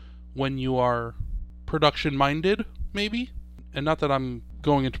when you are production minded, maybe. And not that I'm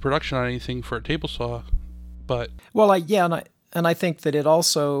going into production on anything for a table saw, but and I think that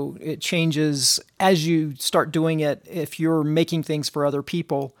it changes as you start doing it. If you're making things for other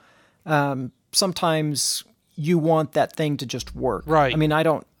people, sometimes you want that thing to just work. Right. I mean,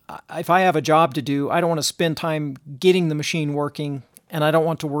 if I have a job to do, I don't want to spend time getting the machine working, and I don't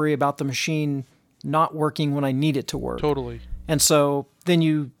want to worry about the machine not working when I need it to work. Totally. And so then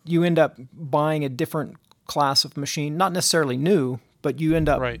you end up buying a different class of machine, not necessarily new, but you end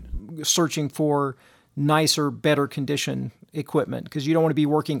up searching for nicer, better condition equipment because you don't want to be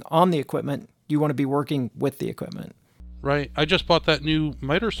working on the equipment. You want to be working with the equipment. Right. I just bought that new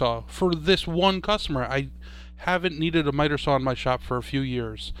miter saw for this one customer. I haven't needed a miter saw in my shop for a few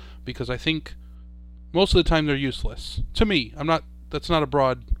years because I think most of the time they're useless. To me, that's not a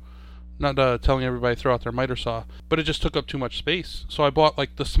broad, not telling everybody to throw out their miter saw, but it just took up too much space. So I bought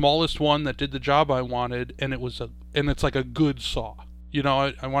the smallest one that did the job I wanted, and it's like a good saw.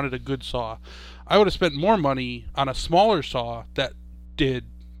 I wanted a good saw. I would have spent more money on a smaller saw that did,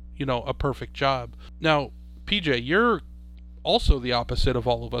 a perfect job. Now, PJ, you're also the opposite of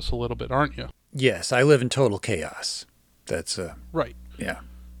all of us a little bit, aren't you? Yes, I live in total chaos. That's right. Yeah.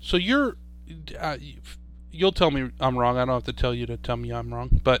 So you'll tell me I'm wrong. I don't have to tell you to tell me I'm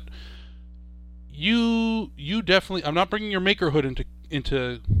wrong, but you definitely. I'm not bringing your makerhood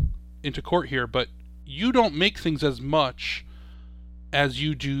into court here, but you don't make things as much as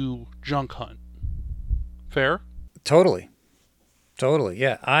you do junk hunt. Fair? Totally.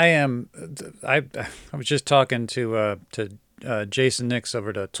 Yeah, I am. I was just talking to Jason Nix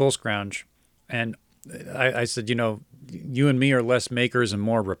over to Tool Scrounge, and I said, you and me are less makers and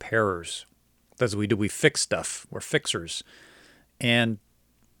more repairers. That's what we do. We fix stuff. We're fixers, and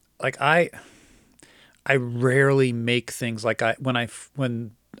I rarely make things when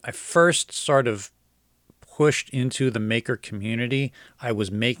I first sort of pushed into the maker community, I was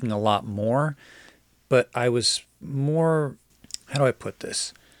making a lot more, but I was more, how do I put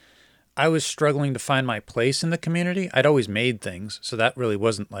this? I was struggling to find my place in the community. I'd always made things, so that really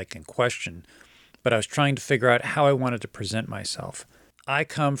wasn't in question, but I was trying to figure out how I wanted to present myself. I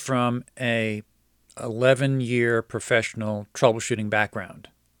come from a 11-year professional troubleshooting background,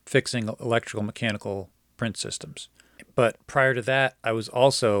 fixing electrical, mechanical print systems. But prior to that, I was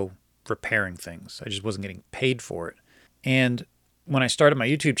also repairing things. I just wasn't getting paid for it. And when I started my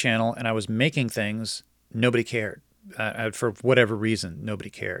YouTube channel and I was making things, nobody cared. For whatever reason, nobody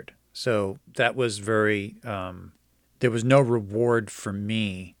cared. So that was very, there was no reward for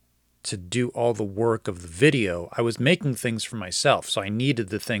me to do all the work of the video. I was making things for myself, so I needed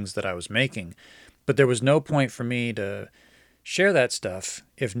the things that I was making. But there was no point for me to share that stuff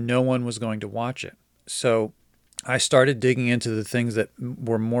if no one was going to watch it? So I started digging into the things that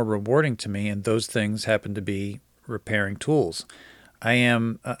were more rewarding to me, and those things happened to be repairing tools.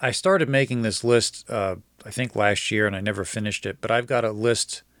 I started making this list, I think last year, and I never finished it, but I've got a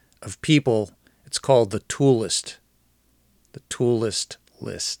list of people. It's called the Tool List. The Tool List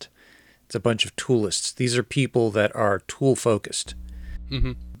list. It's a bunch of tool lists. These are people that are tool focused.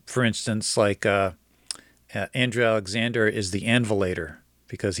 Mm-hmm. For instance, like Andrew Alexander is the anvilator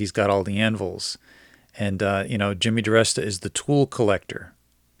because he's got all the anvils. And, Jimmy DiResta is the tool collector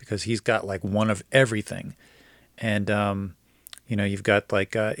because he's got like one of everything. And, you've got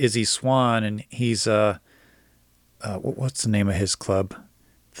like Izzy Swan, and he's, what's the name of his club?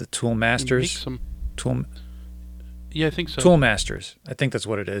 The Tool Masters? Yeah, I think so. Tool Masters. I think that's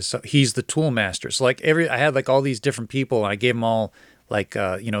what it is. So he's the Tool Master. So like I had like all these different people, and I gave them all like,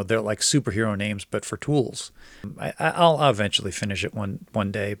 they're like superhero names, but for tools. I'll eventually finish it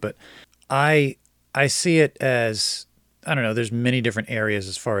one day, but I see it as, I don't know, there's many different areas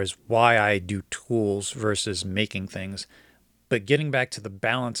as far as why I do tools versus making things. But getting back to the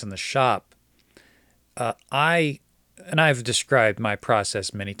balance in the shop, I've described my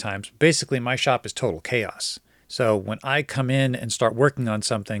process many times. Basically, my shop is total chaos. So when I come in and start working on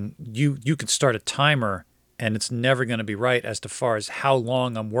something, you could start a timer, and it's never going to be right as to far as how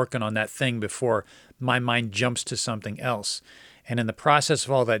long I'm working on that thing before my mind jumps to something else. And in the process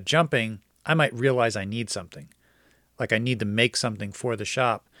of all that jumping, I might realize I need something. Like I need to make something for the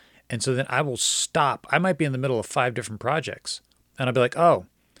shop. And so then I will stop. I might be in the middle of 5 different projects. And I'll be like, oh,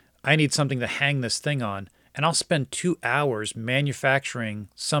 I need something to hang this thing on. And I'll spend 2 hours manufacturing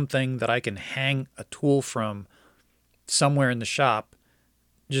something that I can hang a tool from somewhere in the shop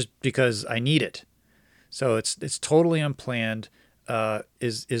just because I need it. So it's totally unplanned.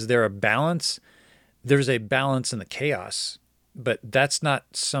 Is there a balance? There's a balance in the chaos, but that's not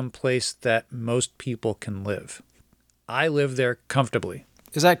some place that most people can live. I live there comfortably.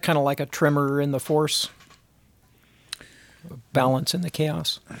 Is that kind of like a trimmer in the force? Balance in the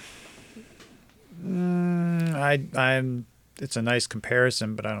chaos? It's a nice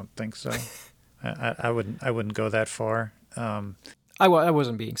comparison, but I don't think so. I wouldn't go that far. I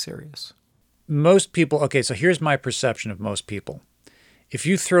wasn't being serious. Most people, okay, so here's my perception of most people. If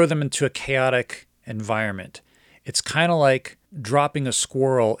you throw them into a chaotic environment, it's kind of like dropping a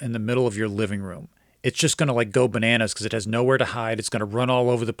squirrel in the middle of your living room. It's just going to like go bananas because it has nowhere to hide. It's going to run all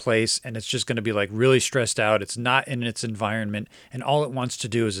over the place, and it's just going to be like really stressed out. It's not in its environment, and all it wants to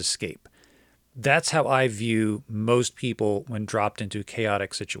do is escape. That's how I view most people when dropped into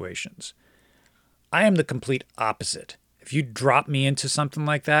chaotic situations. I am the complete opposite. If you drop me into something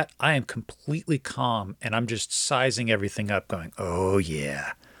like that, I am completely calm, and I'm just sizing everything up going, oh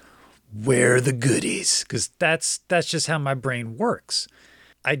yeah, where are the goodies? Because that's just how my brain works.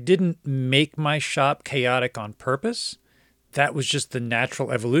 I didn't make my shop chaotic on purpose. That was just the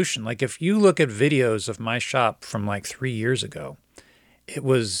natural evolution. Like if you look at videos of my shop from like 3 years ago, it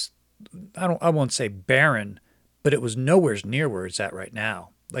was, I won't say barren, but it was nowhere near where it's at right now.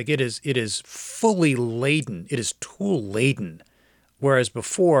 Like it is fully laden. It is tool laden. Whereas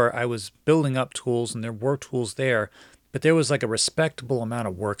before I was building up tools and there were tools there, but there was like a respectable amount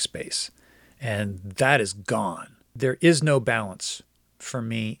of workspace, and that is gone. There is no balance for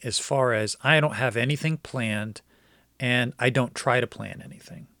me as far as I don't have anything planned, and I don't try to plan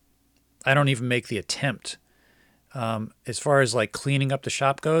anything. I don't even make the attempt. As far as like cleaning up the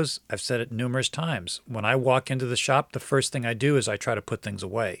shop goes, I've said it numerous times. When I walk into the shop, the first thing I do is I try to put things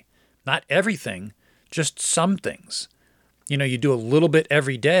away. Not everything, just some things. You do a little bit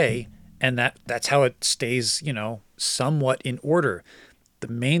every day, and that's how it stays, somewhat in order. The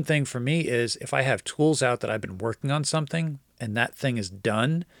main thing for me is if I have tools out that I've been working on something and that thing is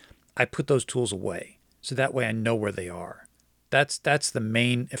done, I put those tools away. So that way I know where they are. That's the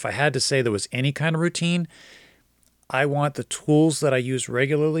main, if I had to say there was any kind of routine, I want the tools that I use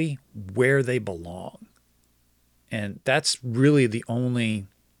regularly where they belong. And that's really the only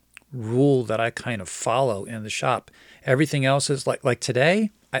rule that I kind of follow in the shop. Everything else is like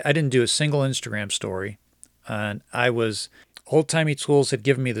today, I didn't do a single Instagram story. And Old Timey Tools had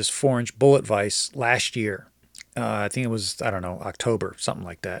given me this 4-inch bullet vise last year. I think it was, October, something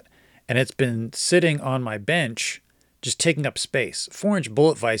like that. And it's been sitting on my bench, just taking up space. 4-inch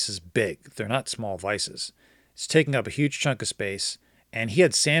bullet vise is big. They're not small vices. It's taking up a huge chunk of space. And he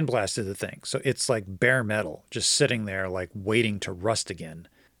had sandblasted the thing. So it's like bare metal, just sitting there like waiting to rust again.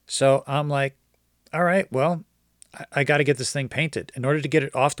 So I'm like, all right, well, I got to get this thing painted. In order to get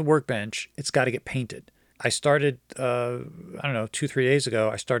it off the workbench, it's got to get painted. I started, 2-3 days ago,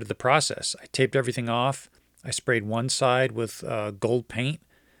 I started the process. I taped everything off. I sprayed one side with gold paint,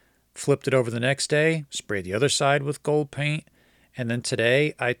 flipped it over the next day, sprayed the other side with gold paint. And then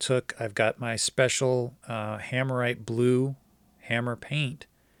today I've got my special Hammerite blue hammer paint,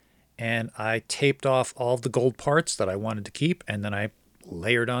 and I taped off all of the gold parts that I wanted to keep, and then I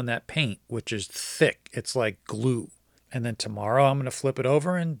layered on that paint, which is thick. It's like glue. And then tomorrow I'm going to flip it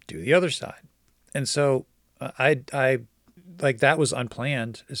over and do the other side. And so I like, that was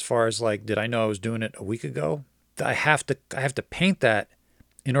unplanned as far as like, did I know I was doing it a week ago? I have to paint that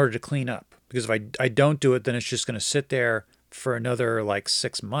in order to clean up, because if I don't do it, then it's just going to sit there for another like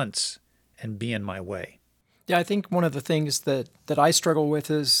 6 months and be in my way. Yeah, I think one of the things that I struggle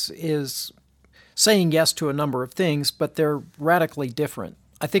with is saying yes to a number of things, but they're radically different.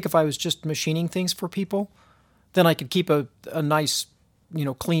 I think if I was just machining things for people, then I could keep a nice,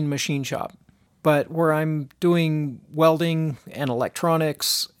 clean machine shop. But where I'm doing welding and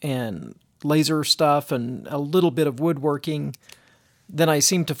electronics and laser stuff and a little bit of woodworking, then I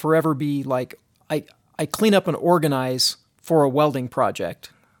seem to forever be like, I clean up and organize for a welding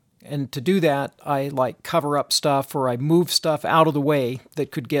project. And to do that, I like cover up stuff, or I move stuff out of the way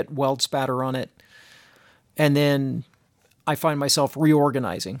that could get weld spatter on it. And then I find myself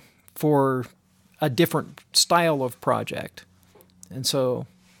reorganizing for a different style of project. And so,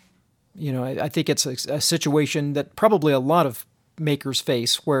 I think it's a situation that probably a lot of makers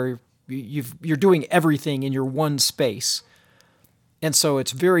face, where you're doing everything in your one space. And so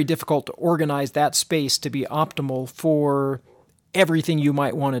it's very difficult to organize that space to be optimal for everything you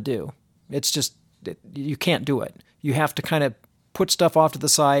might want to do. It's just, you can't do it. You have to kind of put stuff off to the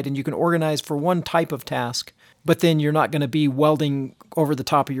side, and you can organize for one type of task, but then you're not going to be welding over the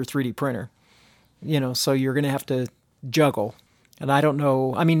top of your 3D printer. So you're going to have to juggle. And I don't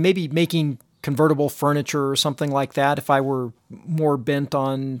know, maybe making convertible furniture or something like that, if I were more bent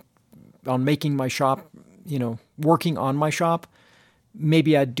on making my shop, working on my shop,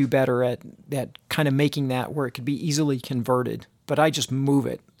 maybe I'd do better at kind of making that where it could be easily converted. But I just move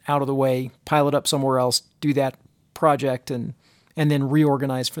it out of the way, pile it up somewhere else, do that project, and then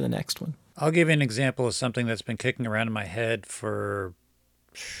reorganize for the next one. I'll give you an example of something that's been kicking around in my head for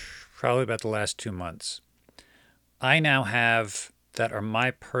probably about the last 2 months. I now have, that are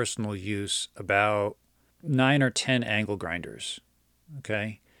my personal use, about 9 or 10 angle grinders,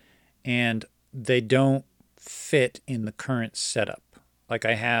 okay? And they don't fit in the current setup. Like,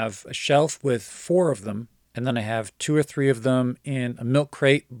 I have a shelf with 4 of them, and then I have 2 or 3 of them in a milk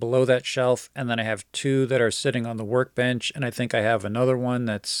crate below that shelf, and then I have 2 that are sitting on the workbench, and I think I have another one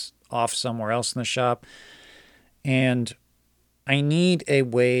that's off somewhere else in the shop. And I need a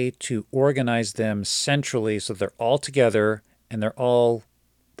way to organize them centrally so they're all together and they're all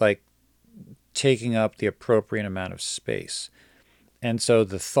like taking up the appropriate amount of space. And so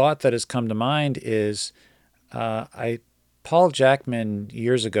the thought that has come to mind is Paul Jackman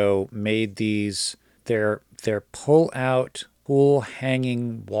years ago made these, they're pull-out tool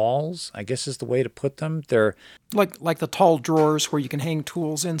hanging walls, I guess is the way to put them. They're like the tall drawers where you can hang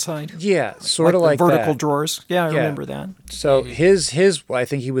tools inside. Yeah, sort of like the vertical that. drawers. Yeah, I remember that. So his I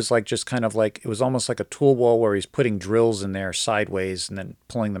think he was like just kind of like, it was almost like a tool wall where he's putting drills in there sideways and then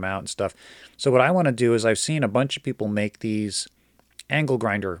pulling them out and stuff. So what I want to do is, I've seen a bunch of people make these angle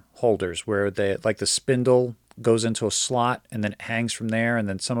grinder holders where they, like, the spindle goes into a slot and then it hangs from there, and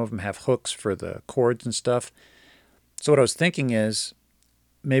then some of them have hooks for the cords and stuff. So what I was thinking is,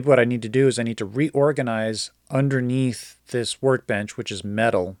 maybe what I need to do is I need to reorganize underneath this workbench, which is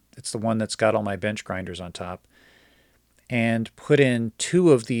metal. It's the one that's got all my bench grinders on top, and put in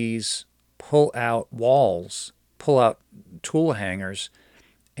 2 of these pull-out tool hangers,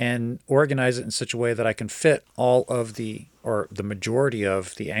 and organize it in such a way that I can fit all of the majority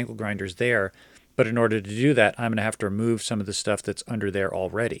of the angle grinders there. But in order to do that, I'm going to have to remove some of the stuff that's under there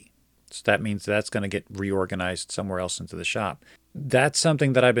already. So that means that's going to get reorganized somewhere else into the shop. That's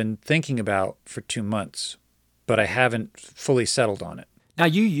something that I've been thinking about for 2 months, but I haven't fully settled on it. Now,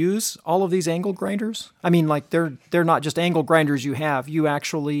 you use all of these angle grinders? I mean, like, they're not just angle grinders you have. You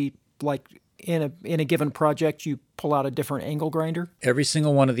actually, like, in a given project, you pull out a different angle grinder? Every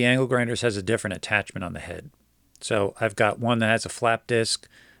single one of the angle grinders has a different attachment on the head. So I've got one that has a flap disc,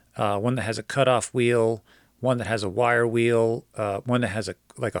 one that has a cutoff wheel, one that has a wire wheel, one that has a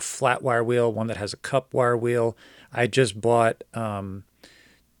flat wire wheel, one that has a cup wire wheel. I just bought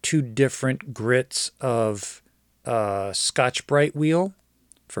 2 different grits of Scotch-Brite wheel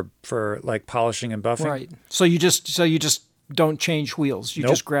for like polishing and buffing. Right. So you just don't change wheels. You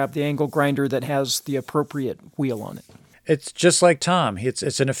just grab the angle grinder that has the appropriate wheel on it. It's just like Tom.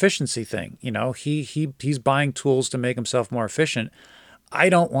 It's an efficiency thing. He's buying tools to make himself more efficient. I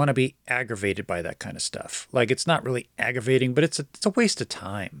don't want to be aggravated by that kind of stuff. Like, it's not really aggravating, but it's a waste of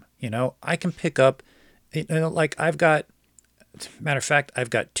time. I can pick up, like matter of fact, I've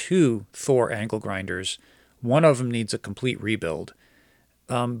got 2 Thor angle grinders. One of them needs a complete rebuild.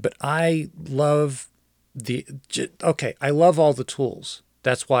 But I love I love all the tools.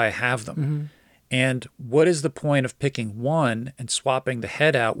 That's why I have them. Mm-hmm. And what is the point of picking one and swapping the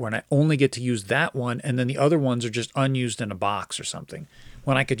head out when I only get to use that one and then the other ones are just unused in a box or something,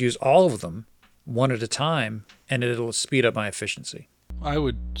 when I could use all of them one at a time and it'll speed up my efficiency? I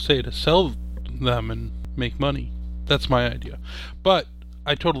would say to sell them and make money. That's my idea. But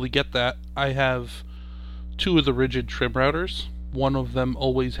I totally get that. I have 2 of the rigid trim routers. One of them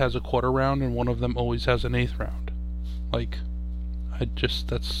always has a quarter round and one of them always has an eighth round. Like,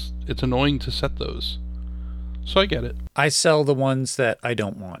 it's annoying to set those. So I get it. I sell the ones that I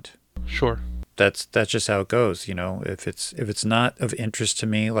don't want. Sure. That's just how it goes, if it's not of interest to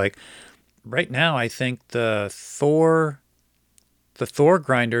me. Like right now, I think the Thor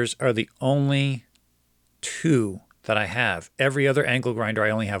grinders are the only 2 that I have. Every other angle grinder, I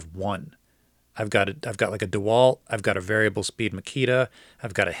only have 1. I've got like a DeWalt. I've got a variable speed Makita.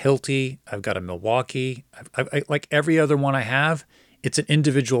 I've got a Hilti. I've got a Milwaukee. I like every other one I have, it's an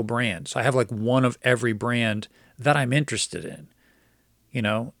individual brand. So I have like one of every brand that I'm interested in,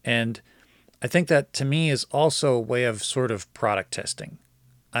 and I think that to me is also a way of sort of product testing.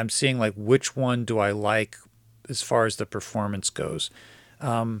 I'm seeing like which one do I like as far as the performance goes.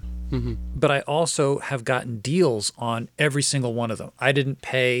 But I also have gotten deals on every single one of them. I didn't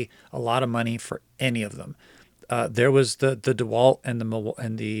pay a lot of money for any of them. There was the DeWalt and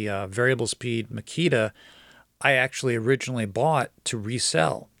the variable speed Makita I actually originally bought to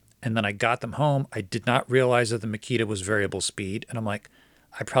resell. And then I got them home. I did not realize that the Makita was variable speed. And I'm like,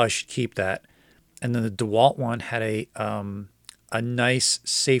 I probably should keep that. And then the DeWalt one had a nice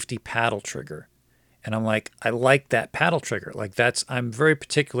safety paddle trigger. And I'm like, I like that paddle trigger. Like I'm very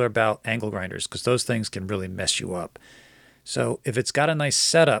particular about angle grinders because those things can really mess you up. So if it's got a nice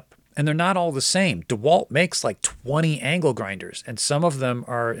setup, and they're not all the same. DeWalt makes like 20 angle grinders, and some of them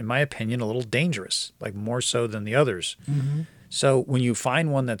are, in my opinion, a little dangerous, like more so than the others. Mm-hmm. So when you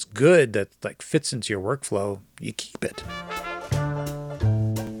find one that's good, that like fits into your workflow, you keep it.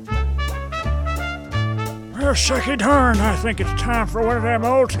 Well, sucky darn, I think it's time for one of them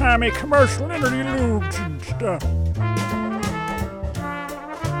old-timey commercial interludes and stuff.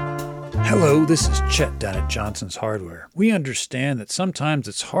 Hello, this is Chet down at Johnson's Hardware. We understand that sometimes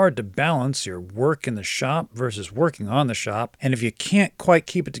it's hard to balance your work in the shop versus working on the shop, and if you can't quite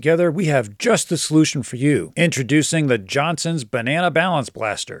keep it together, we have just the solution for you. Introducing the Johnson's Banana Balance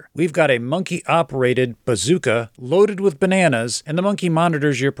Blaster. We've got a monkey-operated bazooka loaded with bananas, and the monkey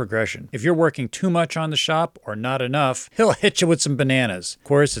monitors your progression. If you're working too much on the shop or not enough, he'll hit you with some bananas. Of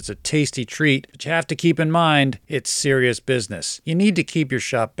course, it's a tasty treat, but you have to keep in mind, it's serious business. You need to keep your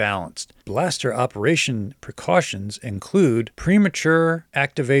shop balanced. Blaster operation precautions include premature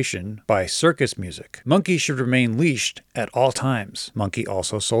activation by circus music. Monkey should remain leashed at all times. Monkey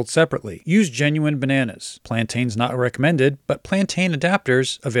also sold separately. Use genuine bananas. Plantains not recommended, but plantain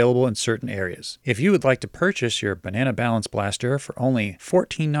adapters available in certain areas. If you would like to purchase your Banana Balance Blaster for only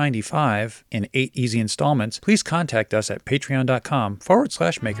 $14.95 in 8 easy installments, please contact us at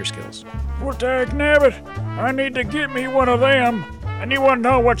patreon.com/makerskills. Well, dagnabbit, I need to get me one of them. Anyone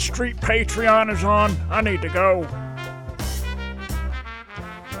know what street Patreon is on? I need to go.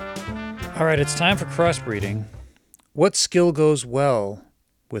 All right, it's time for crossbreeding. What skill goes well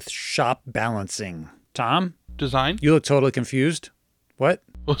with shop balancing? Tom? Design? You look totally confused. What?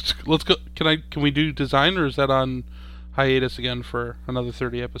 Let's go. Can we do design, or is that on hiatus again for another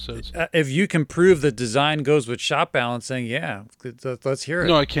 30 episodes? If you can prove that design goes with shop balancing, yeah, let's hear it.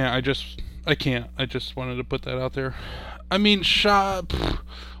 No, I can't. I can't. I just wanted to put that out there. I mean, shop,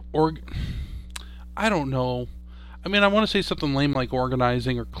 or I don't know. I mean, I want to say something lame like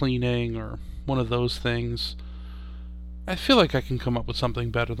organizing or cleaning or one of those things. I feel like I can come up with something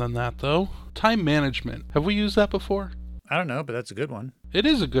better than that, though. Time management. Have we used that before? I don't know, but that's a good one. It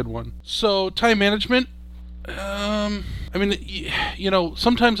is a good one. So, time management. I mean,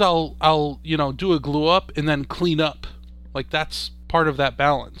 sometimes I'll do a glue up and then clean up. Like, that's part of that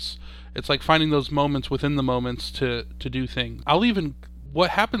balance. It's like finding those moments within the moments to do things.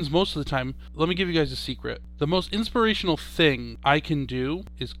 What happens most of the time, let me give you guys a secret. The most inspirational thing I can do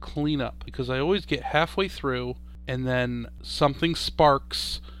is clean up, because I always get halfway through and then something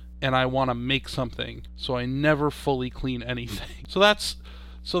sparks and I want to make something. So I never fully clean anything. So that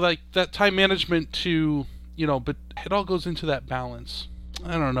time management but it all goes into that balance.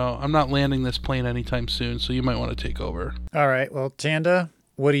 I don't know. I'm not landing this plane anytime soon, so you might want to take over. All right. Well, Tanda,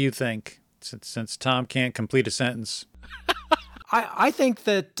 what do you think? Since Tom can't complete a sentence. I think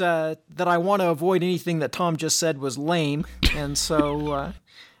that that I want to avoid anything that Tom just said was lame, and so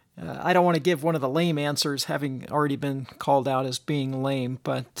I don't want to give one of the lame answers, having already been called out as being lame.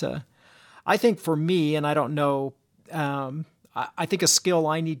 But I think for me, and I don't know, I think a skill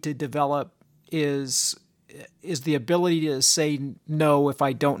I need to develop is the ability to say no if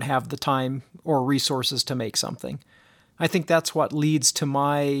I don't have the time or resources to make something. I think that's what leads to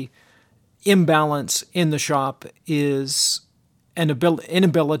my imbalance in the shop, is an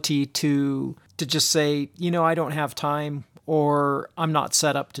inability to just say, I don't have time, or I'm not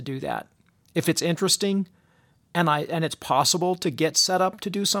set up to do that. If it's interesting and it's possible to get set up to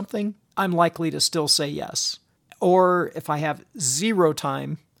do something, I'm likely to still say yes. Or if I have zero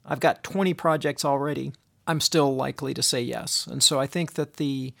time, I've got 20 projects already, I'm still likely to say yes. And so I think that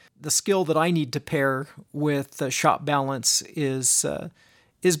the skill that I need to pair with the shop balance is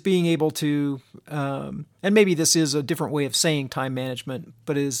being able to, and maybe this is a different way of saying time management,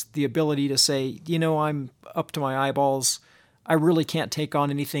 but is the ability to say, I'm up to my eyeballs, I really can't take on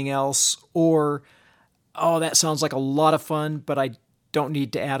anything else, or, oh, that sounds like a lot of fun, but I don't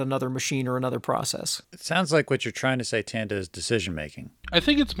need to add another machine or another process. It sounds like what you're trying to say, Tanda, is decision-making. I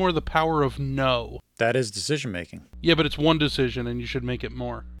think it's more the power of no. That is decision-making. Yeah, but it's one decision, and you should make it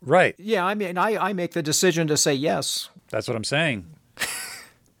more. Right. Yeah, I mean, I make the decision to say yes. That's what I'm saying.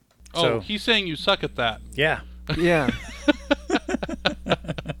 Oh, he's saying you suck at that. Yeah. Yeah.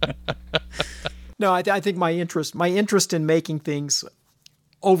 No, I think my interest in making things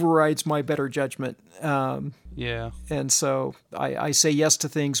overrides my better judgment. Yeah. And so I say yes to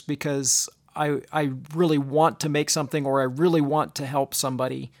things because I really want to make something, or I really want to help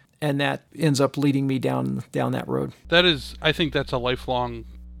somebody, and that ends up leading me down that road. I think that's a lifelong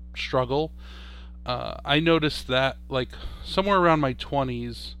struggle. I noticed that, like, somewhere around my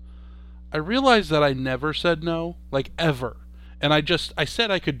 20s, I realized that I never said no, like, ever. And I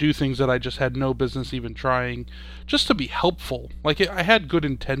said I could do things that I just had no business even trying, just to be helpful. Like, I had good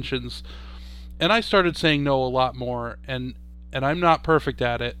intentions. And I started saying no a lot more, and I'm not perfect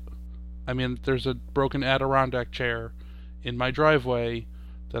at it. I mean, there's a broken Adirondack chair in my driveway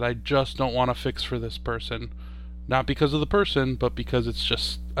that I just don't want to fix for this person. Not because of the person, but because it's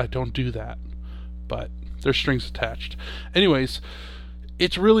just, I don't do that. But there's strings attached. Anyways,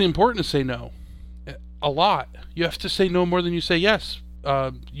 it's really important to say no. A lot. You have to say no more than you say yes.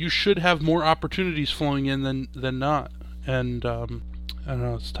 You should have more opportunities flowing in than not. And I don't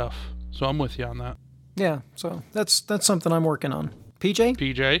know, it's tough. So I'm with you on that. Yeah, so that's something I'm working on.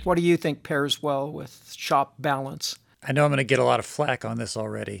 PJ, what do you think pairs well with shop balance? I know I'm going to get a lot of flack on this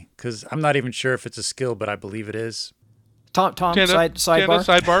already, because I'm not even sure if it's a skill, but I believe it is. Tom, Tanda,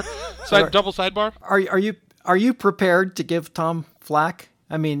 sidebar. Sidebar. Double sidebar. Are you prepared to give Tom flack?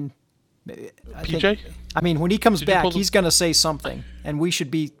 I mean, PJ? When he comes back, he's going to say something, and we should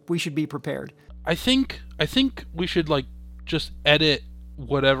be prepared. I think we should, like, just edit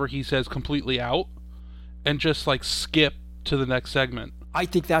whatever he says completely out and just, like, skip to the next segment. I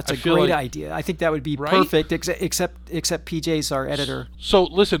think that's a great idea. I think that would be perfect, except PJ's our editor. So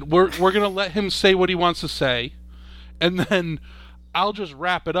listen, we're going to let him say what he wants to say, and then I'll just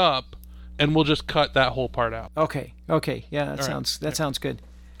wrap it up, and we'll just cut that whole part out. Okay. Yeah, that sounds good.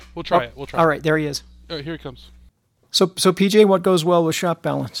 We'll try it. All right, there he is. All right, here he comes. So PJ, what goes well with shop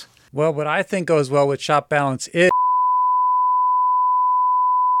balance? Well, what I think goes well with shop balance is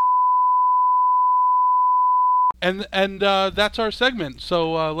And that's our segment.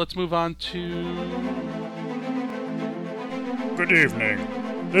 So let's move on to... Good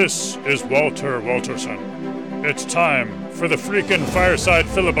evening. This is Walter Walterson. It's time for the freaking fireside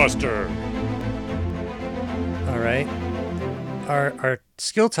filibuster. all right. Our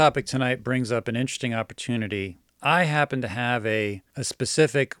skill topic tonight brings up an interesting opportunity. I happen to have a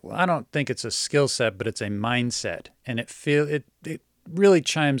specific, I don't think it's a skill set, but it's a mindset. And it really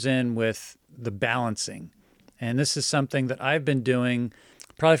chimes in with the balancing. And this is something that I've been doing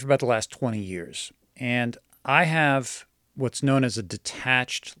probably for about the last 20 years. And I have what's known as a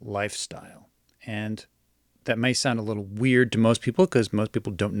detached lifestyle. And that may sound a little weird to most people because most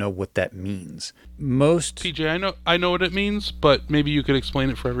people don't know what that means. PJ, I know what it means, but maybe you could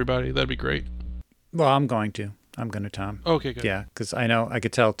explain it for everybody. That'd be great. Well, I'm going to, Tom. Okay, good. Yeah, because I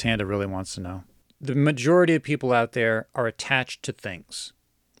could tell Tanda really wants to know. The majority of people out there are attached to things.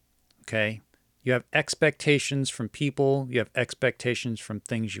 Okay? You have expectations from people. You have expectations from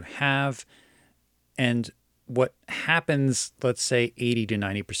things you have. And what happens, let's say 80 to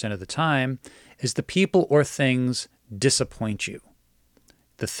 90% of the time, is the people or things disappoint you.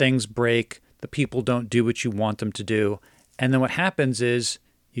 the things break, the people don't do what you want them to do. And then what happens is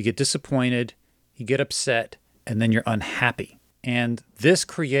you get disappointed, you get upset, and then you're unhappy. And this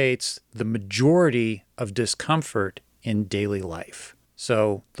creates the majority of discomfort in daily life.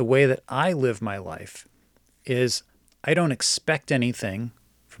 So the way that I live my life is I don't expect anything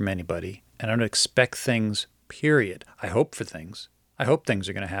from anybody, and I don't expect things, period. I hope for things. I hope things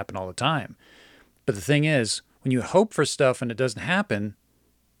are going to happen all the time. But the thing is, when you hope for stuff and it doesn't happen,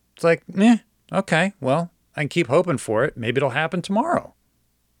 it's like, okay, well, I can keep hoping for it. Maybe it'll happen tomorrow.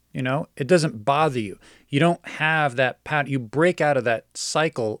 You know, it doesn't bother you. You don't have that pattern. You break out of that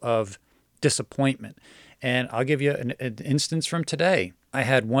cycle of disappointment. And I'll give you an instance from today. I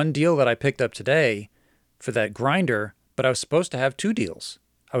had one deal that I picked up today for that grinder, but I was supposed to have two deals.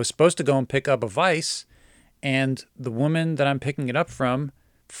 I was supposed to go and pick up a vise, and the woman that I'm picking it up from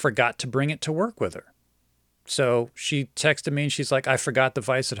forgot to bring it to work with her. So she texted me and she's like, I forgot the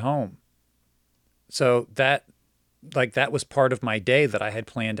vise at home. So that was part of my day that I had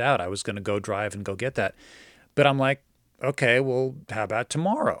planned out. I was going to go drive and go get that. But I'm like, okay, well, how about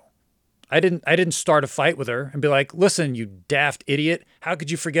tomorrow? I didn't start a fight with her and be like, listen, you daft idiot. How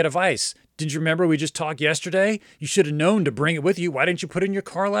could you forget a vise? Didn't you remember we just talked yesterday? You should have known to bring it with you. Why didn't you put it in your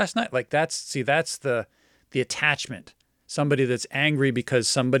car last night? Like that's the attachment. Somebody that's angry because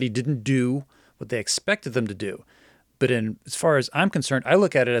somebody didn't do what they expected them to do. But as far as I'm concerned, I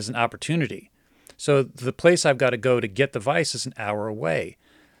look at it as an opportunity. So the place I've got to go to get the vise is an hour away.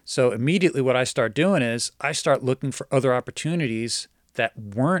 So immediately what I start doing is I start looking for other opportunities that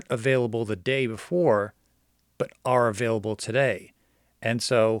weren't available the day before, but are available today. And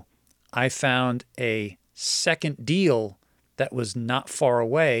so I found a second deal that was not far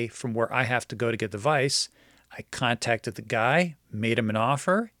away from where I have to go to get the vise. I contacted the guy, made him an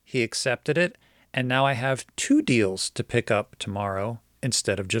offer, he accepted it, and now I have two deals to pick up tomorrow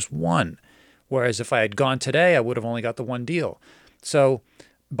instead of just one. Whereas if I had gone today, I would have only got the one deal. So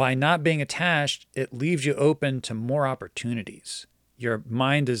by not being attached, it leaves you open to more opportunities. Your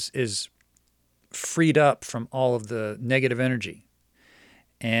mind is freed up from all of the negative energy.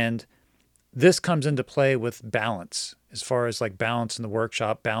 And this comes into play with balance, as far as like balance in the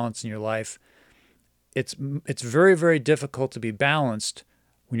workshop, balance in your life. It's very, very difficult to be balanced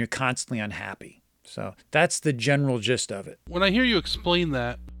when you're constantly unhappy. So that's the general gist of it. When I hear you explain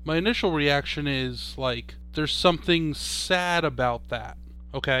that, my initial reaction is like, there's something sad about that,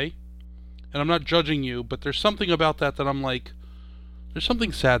 okay? And I'm not judging you, but there's something about that I'm like, there's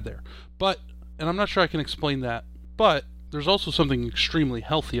something sad there. But, and I'm not sure I can explain that, but there's also something extremely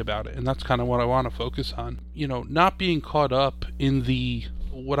healthy about it, and that's kind of what I want to focus on. You know, not being caught up in the,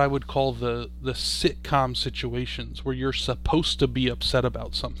 what I would call the sitcom situations where you're supposed to be upset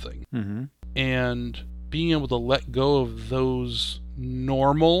about something. Mm-hmm. And being able to let go of those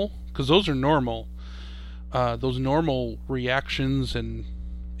normal, because those are normal, those normal reactions and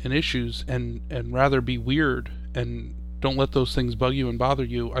issues, and rather be weird and don't let those things bug you and bother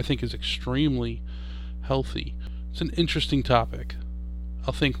you, I think is extremely healthy. It's an interesting topic.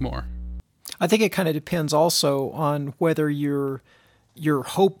 I'll think more. I think it kind of depends also on whether your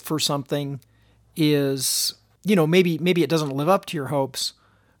hope for something is, you know, maybe it doesn't live up to your hopes,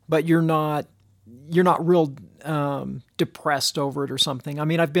 but you're not real depressed over it or something. I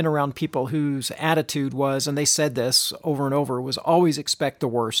mean, I've been around people whose attitude was, and they said this over and over, was always expect the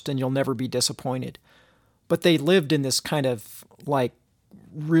worst and you'll never be disappointed. But they lived in this kind of like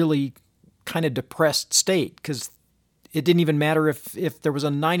really kind of depressed state because it didn't even matter if there was a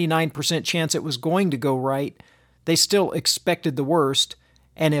 99% chance it was going to go right. They still expected the worst.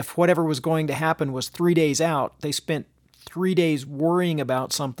 And if whatever was going to happen was 3 days out, they spent 3 days worrying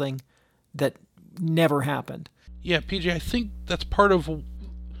about something that never happened. Yeah, PJ, I think that's part of,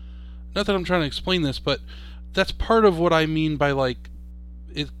 not that I'm trying to explain this, but that's part of what I mean by like,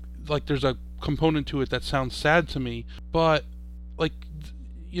 it, like there's a component to it that sounds sad to me, but like,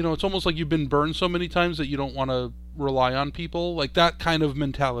 you know, it's almost like you've been burned so many times that you don't want to rely on people, like that kind of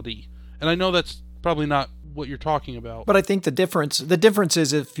mentality. And I know that's probably not what you're talking about. But I think the difference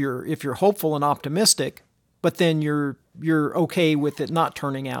is if you're hopeful and optimistic, but then you're okay with it not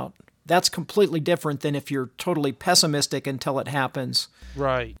turning out. That's completely different than if you're totally pessimistic until it happens.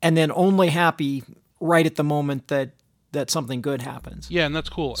 Right. And then only happy right at the moment that something good happens. Yeah, and that's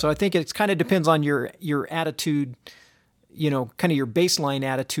cool. So I think it kind of depends on your attitude, you know, kind of your baseline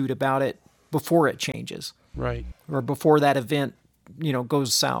attitude about it before it changes. Right. Or before that event, you know,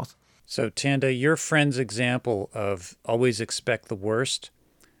 goes south. So Tanda, your friend's example of always expect the worst,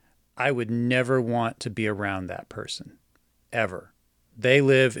 I would never want to be around that person, ever. They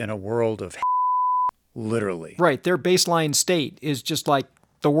live in a world of literally. Right. Their baseline state is just like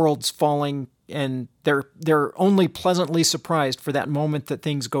the world's falling and they're only pleasantly surprised for that moment that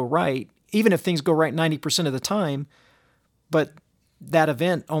things go right, even if things go right 90% of the time. But that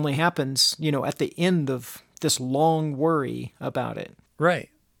event only happens, at the end of this long worry about it. Right.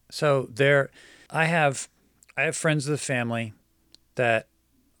 So I have friends of the family that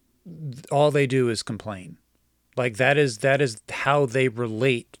all they do is complain. Like that is how they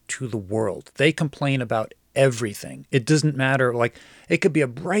relate to the world. They complain about everything. It doesn't matter. Like it could be a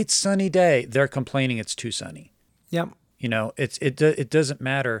bright sunny day. They're complaining it's too sunny. Yep. It doesn't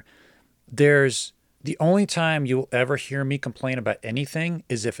matter. The only time you'll ever hear me complain about anything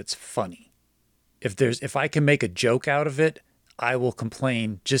is if it's funny. If I can make a joke out of it, I will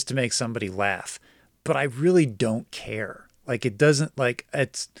complain just to make somebody laugh. But I really don't care. Like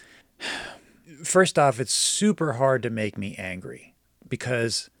first off, it's super hard to make me angry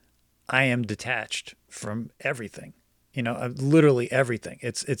because I am detached from everything, literally everything.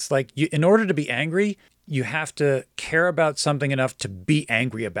 It's like in order to be angry, you have to care about something enough to be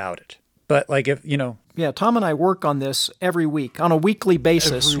angry about it. But like Yeah, Tom and I work on this every week on a weekly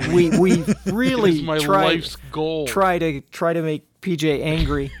basis. We really it's my life's goal. Try to make PJ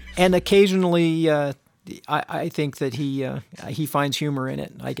angry, and occasionally I think that he finds humor in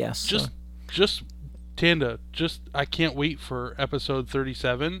it. I guess just Tanda. I can't wait for episode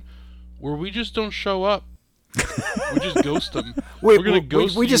 37, where we just don't show up. We just ghost him. We're gonna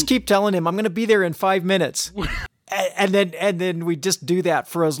ghost. We just keep telling him, "I'm going to be there in 5 minutes." And then we just do that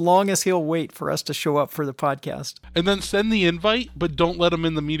for as long as he'll wait for us to show up for the podcast. And then send the invite, but don't let him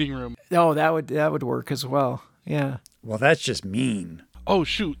in the meeting room. Oh, that would work as well. Yeah. Well, that's just mean. Oh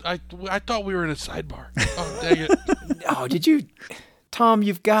shoot! I thought we were in a sidebar. Oh dang it! Oh, did you, Tom?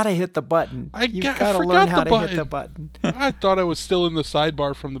 You've got to hit the button. You've got to learn how to hit the button. I thought I was still in the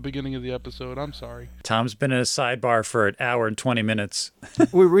sidebar from the beginning of the episode. I'm sorry. Tom's been in a sidebar for an hour and 20 minutes.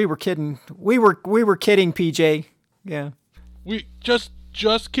 we were kidding. We were kidding, PJ. Yeah. We just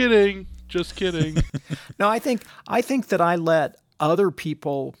kidding. Just kidding. No, I think that I let other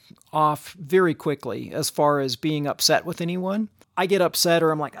people off very quickly as far as being upset with anyone. I get upset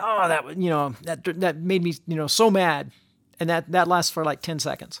or I'm like, oh, that made me, so mad. And that lasts for like 10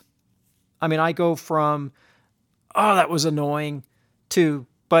 seconds. I mean, I go from, oh, that was annoying to,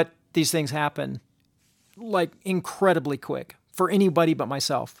 but these things happen like incredibly quick for anybody but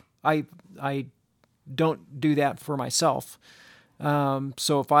myself. I don't do that for myself.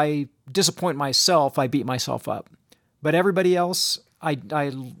 So if I disappoint myself, I beat myself up. But everybody else, I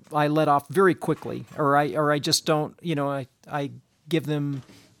let off very quickly, or I just don't. I give them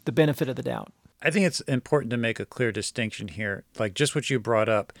the benefit of the doubt. I think it's important to make a clear distinction here. Like just what you brought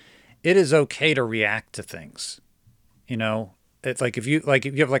up, it is okay to react to things. It's like if you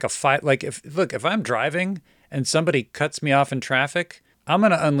have like a fight. Like if I'm driving and somebody cuts me off in traffic, I'm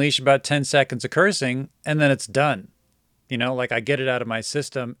going to unleash about 10 seconds of cursing and then it's done. I get it out of my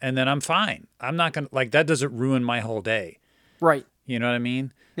system and then I'm fine. I'm not going to that doesn't ruin my whole day. Right. You know what I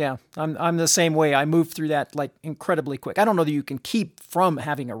mean? Yeah. I'm the same way. I move through that like incredibly quick. I don't know that you can keep from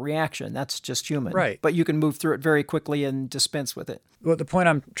having a reaction. That's just human. Right. But you can move through it very quickly and dispense with it. Well, the point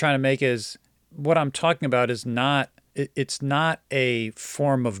I'm trying to make is what I'm talking about is it's not a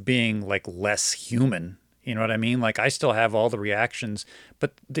form of being like less human. You know what I mean? Like I still have all the reactions.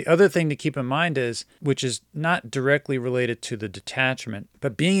 But the other thing to keep in mind is, which is not directly related to the detachment,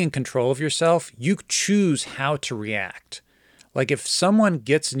 but being in control of yourself, you choose how to react. Like if someone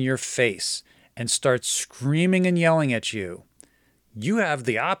gets in your face and starts screaming and yelling at you, you have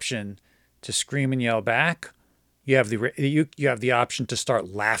the option to scream and yell back. You have the option to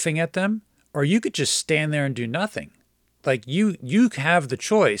start laughing at them, or you could just stand there and do nothing. Like you have the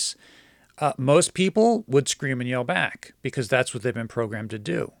choice. Most people would scream and yell back because that's what they've been programmed to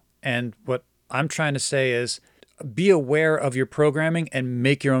do. And what I'm trying to say is be aware of your programming and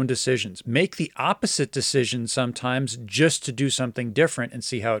make your own decisions. Make the opposite decision sometimes just to do something different and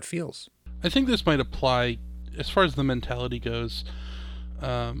see how it feels. I think this might apply as far as the mentality goes.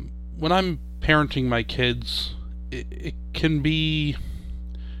 When I'm parenting my kids, it can be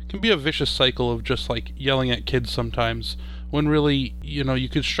a vicious cycle of just like yelling at kids sometimes, when really, you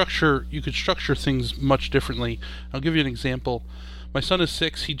could structure things much differently. I'll give you an example. My son is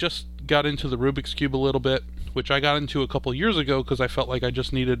 6. He just got into the Rubik's Cube a little bit, which I got into a couple years ago because I felt like I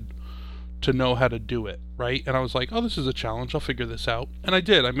just needed to know how to do it, right? And I was like, oh, this is a challenge. I'll figure this out. And I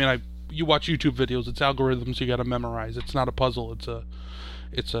did. I mean, you watch YouTube videos. It's algorithms you got to memorize. It's not a puzzle.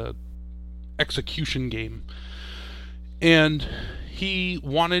 It's a execution game. And he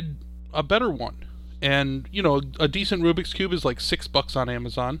wanted a better one. And, a decent Rubik's Cube is like $6 on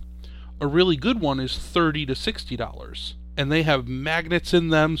Amazon. A really good one is $30 to $60. and they have magnets in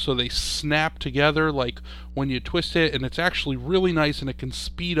them so they snap together like when you twist it, and it's actually really nice and it can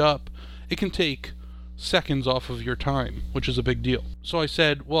speed up. It can take seconds off of your time, which is a big deal. So I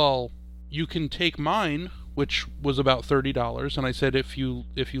said, well, you can take mine, which was about $30, and I said, if you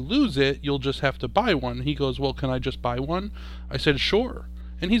lose it, you'll just have to buy one. He goes, well, can I just buy one? I said, sure.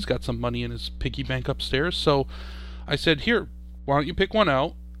 And he's got some money in his piggy bank upstairs, so I said, here, why don't you pick one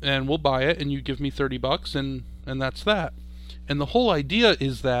out and we'll buy it and you give me $30 and that's that. And the whole idea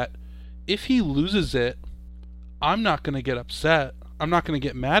is that if he loses it, I'm not going to get upset. I'm not going to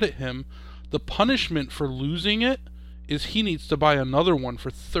get mad at him. The punishment for losing it is he needs to buy another one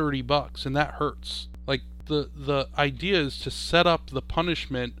for $30, and that hurts. Like, the idea is to set up the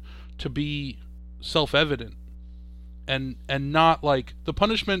punishment to be self-evident and not like the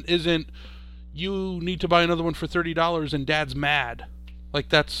punishment isn't you need to buy another one for $30 and dad's mad. Like,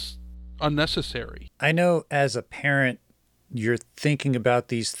 that's unnecessary. I know as a parent, you're thinking about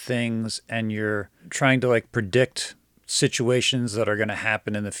these things and you're trying to like predict situations that are going to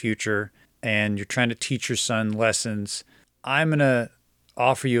happen in the future, and you're trying to teach your son lessons. I'm going to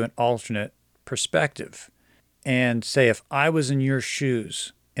offer you an alternate perspective and say, if I was in your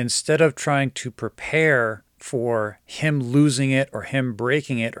shoes, instead of trying to prepare for him losing it or him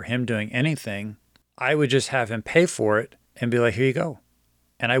breaking it or him doing anything, I would just have him pay for it and be like, here you go.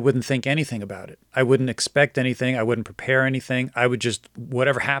 And I wouldn't think anything about it. I wouldn't expect anything. I wouldn't prepare anything. I would just,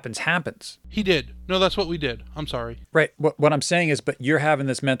 whatever happens, happens. He did. No, that's what we did. I'm sorry. Right. What I'm saying is, but you're having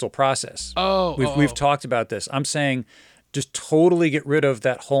this mental process. We've talked about this. I'm saying just totally get rid of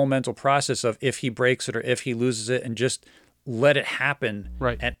that whole mental process of if he breaks it or if he loses it, and just let it happen.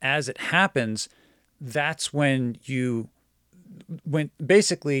 Right. And as it happens, that's when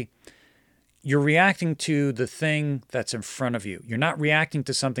basically you're reacting to the thing that's in front of you. You're not reacting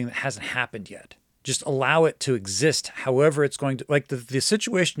to something that hasn't happened yet. Just allow it to exist however it's going to, like the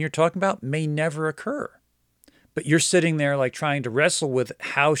situation you're talking about may never occur. But you're sitting there like trying to wrestle with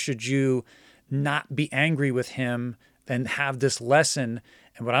how should you not be angry with him and have this lesson.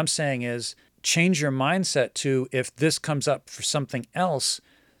 And what I'm saying is change your mindset to, if this comes up for something else,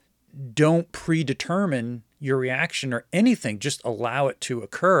 don't predetermine your reaction or anything. Just allow it to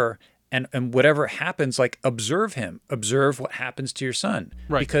occur. And whatever happens, like observe him, observe what happens to your son.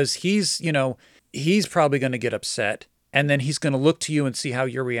 Right. Because he's probably going to get upset, and then he's going to look to you and see how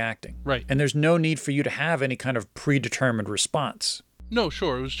you're reacting. Right. And there's no need for you to have any kind of predetermined response. No,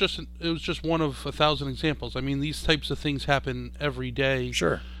 sure. It was just one of 1,000 examples. I mean, these types of things happen every day.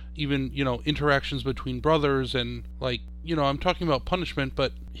 Sure. Even, interactions between brothers and like, I'm talking about punishment,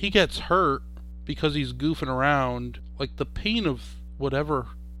 but he gets hurt because he's goofing around. Like, the pain of whatever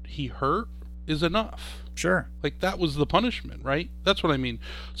he hurt is enough. Sure. Like, that was the punishment, right? That's what I mean.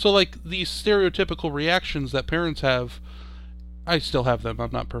 So, like, these stereotypical reactions that parents have, I still have them.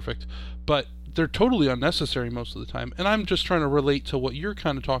 I'm not perfect. But they're totally unnecessary most of the time. And I'm just trying to relate to what you're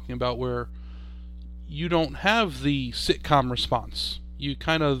kind of talking about, where you don't have the sitcom response. You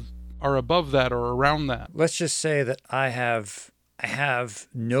kind of are above that or around that. Let's just say that I have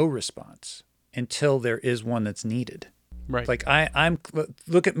no response until there is one that's needed. Right. Like I'm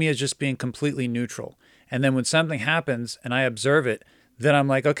look at me as just being completely neutral. And then when something happens and I observe it, then I'm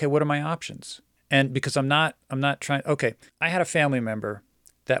like, okay, what are my options? And because I'm not trying, okay, I had a family member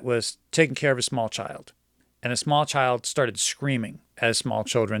that was taking care of a small child, and a small child started screaming, as small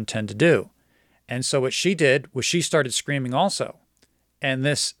children tend to do. And so what she did was she started screaming also. And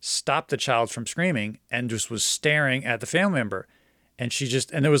this stopped the child from screaming and just was staring at the family member. And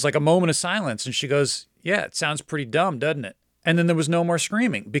and there was like a moment of silence, and she goes, yeah, it sounds pretty dumb, doesn't it? And then there was no more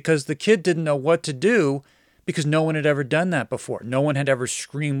screaming because the kid didn't know what to do, because no one had ever done that before. No one had ever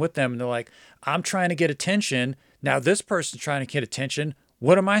screamed with them. And they're like, I'm trying to get attention. Now this person's trying to get attention.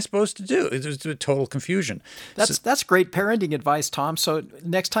 What am I supposed to do? It's a total confusion. That's great parenting advice, Tom. So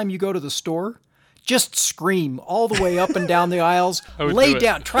next time you go to the store, just scream all the way up and down the aisles. Lay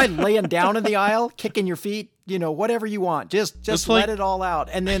down. Try laying down in the aisle, kicking your feet, whatever you want. Just let it all out.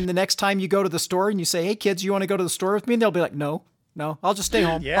 And then the next time you go to the store and you say, hey, kids, you want to go to the store with me? And they'll be like, no, I'll just stay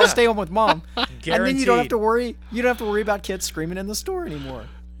home. Yeah. I'll stay home with mom. And then you don't have Guaranteed. to worry about kids screaming in the store anymore.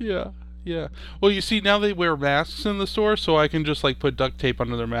 Yeah. Yeah. Well, you see, now they wear masks in the store, so I can just like put duct tape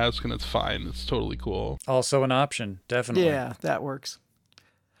under their mask and it's fine. It's totally cool. Also an option, definitely. Yeah, that works.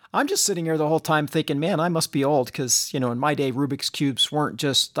 I'm just sitting here the whole time thinking, man, I must be old because, in my day, Rubik's Cubes weren't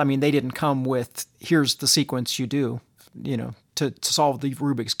just, they didn't come with, here's the sequence you do, to solve the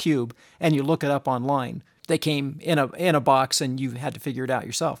Rubik's Cube, and you look it up online. They came in a box and you had to figure it out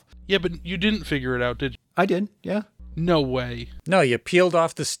yourself. Yeah, but you didn't figure it out, did you? I did, yeah. No way. No, you peeled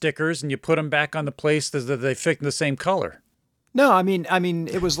off the stickers and you put them back on the place that they fit in the same color. No, I mean,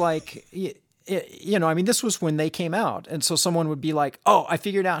 it was like, this was when they came out. And so someone would be like, oh, I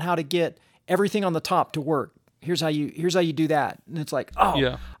figured out how to get everything on the top to work. Here's how you do that. And it's like, oh,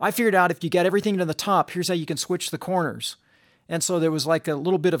 yeah. I figured out if you get everything to the top, here's how you can switch the corners. And so there was like a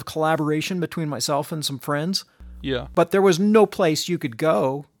little bit of collaboration between myself and some friends. Yeah. But there was no place you could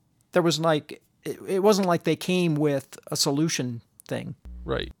go. There was like, it wasn't like they came with a solution thing.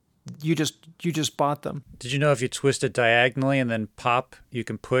 Right. You just bought them. Did you know if you twist it diagonally and then pop, you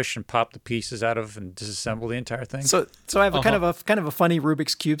can push and pop the pieces out of and disassemble the entire thing? So I have a kind of a funny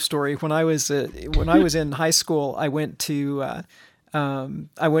Rubik's Cube story. When I was in high school, I went to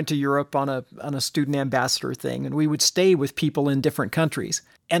Europe on a student ambassador thing, and we would stay with people in different countries.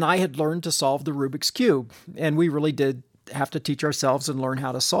 And I had learned to solve the Rubik's Cube, and we really did have to teach ourselves and learn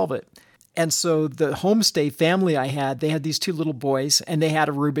how to solve it. And so the homestay family I had, they had these two little boys, and they had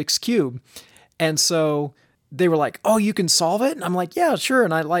a Rubik's Cube. And so they were like, oh, you can solve it? And I'm like, yeah, sure.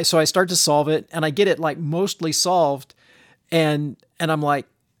 And so I start to solve it, and I get it like mostly solved. And I'm like,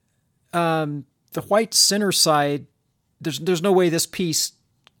 the white center side, there's no way this piece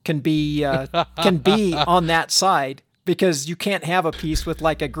can be on that side, because you can't have a piece with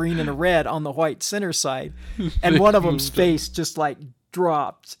like a green and a red on the white center side. And one of them's face just like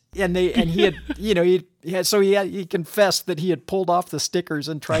dropped, and he confessed that he had pulled off the stickers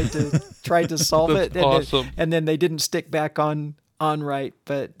and tried to solve it. And awesome. And then they didn't stick back on right.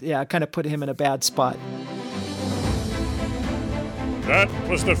 But yeah, I kind of put him in a bad spot. That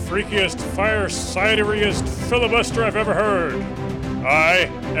was the freakiest, firesideriest filibuster I've ever heard. I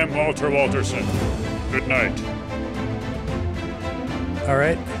am Walter Walterson. Good night. All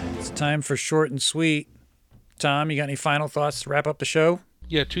right, it's time for short and sweet. Tom, you got any final thoughts to wrap up the show?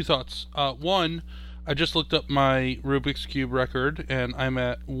 Yeah, two thoughts. One, I just looked up my Rubik's Cube record, and I'm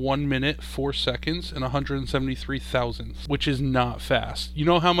at 1 minute, 4 seconds, and 173 thousandths, which is not fast. You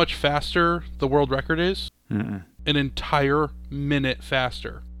know how much faster the world record is? Mm-mm. An entire minute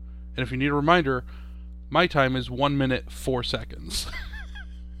faster. And if you need a reminder, my time is 1 minute, 4 seconds.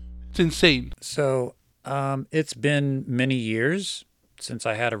 It's insane. So, it's been many years since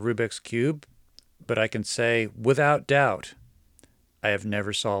I had a Rubik's Cube, but I can say without doubt, I have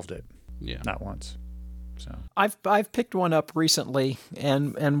never solved it. Yeah. Not once. So I've picked one up recently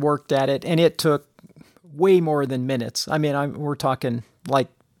and worked at it, and it took way more than minutes. I mean, we're talking like,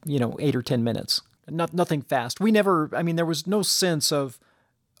 8 or 10 minutes. Nothing fast. There was no sense of,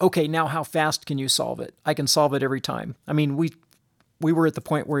 okay, now how fast can you solve it? I can solve it every time. I mean, we were at the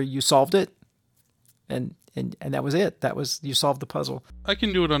point where you solved it, and that was it. You solved the puzzle. I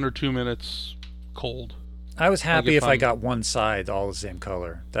can do it under 2 minutes cold. I was happy if I got one side all the same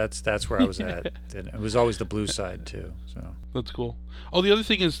color. That's where I was at. And it was always the blue side too. So that's cool. Oh, the other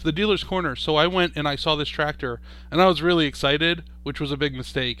thing is the dealer's corner. So I went and I saw this tractor, and I was really excited, which was a big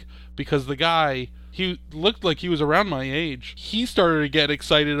mistake, because the guy, he looked like he was around my age. He started to get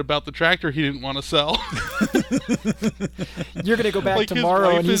excited about the tractor he didn't want to sell. You're going to go back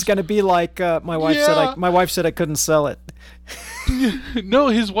tomorrow, and he's going to be like, my wife said I couldn't sell it. No,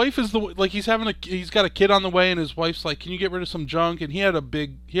 his wife is he's got a kid on the way, and his wife's like, can you get rid of some junk? And he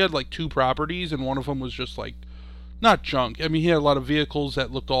had like 2 properties, and one of them was just like, not junk. I mean, he had a lot of vehicles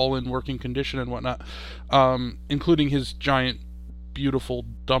that looked all in working condition and whatnot, including his giant, beautiful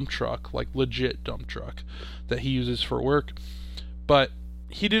dump truck, like legit dump truck that he uses for work. But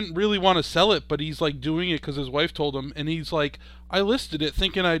he didn't really want to sell it, but he's like doing it because his wife told him, and he's like, I listed it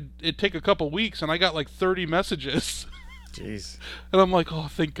thinking it'd take a couple weeks, and I got like 30 messages. Jeez. And I'm like, oh,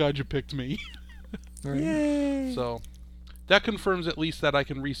 thank God you picked me. Yay. So that confirms at least that I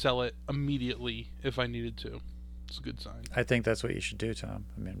can resell it immediately if I needed to. It's a good sign. I think that's what you should do, Tom.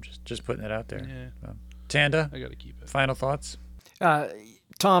 I mean, I'm just putting it out there. Yeah. So, Tanda, I got to keep it. Final thoughts?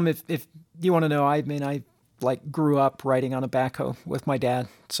 Tom, if you want to know, I mean, I like grew up riding on a backhoe with my dad,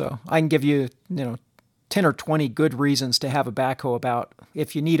 so I can give you 10 or 20 good reasons to have a backhoe about.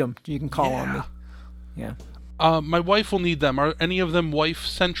 If you need them, you can call on me. Yeah. My wife will need them. Are any of them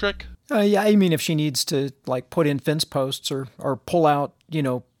wife-centric? Yeah, I mean, if she needs to like put in fence posts or pull out,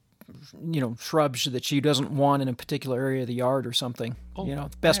 shrubs that she doesn't want in a particular area of the yard or something. Oh, the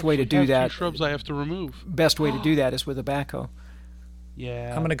best way to do that. 2 shrubs I have to remove. Best way to do that is with a backhoe.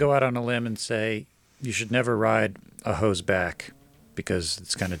 Yeah. I'm going to go out on a limb and say you should never ride a hose back because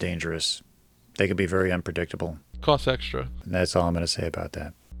it's kind of dangerous. They could be very unpredictable. Costs extra. And that's all I'm going to say about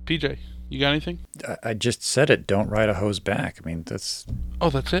that. PJ, you got anything? I just said it. Don't ride a hose back. I mean, that's... Oh,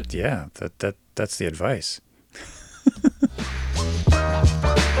 that's it? Yeah, that's the advice.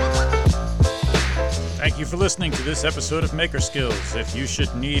 Thank you for listening to this episode of Maker Skills. If you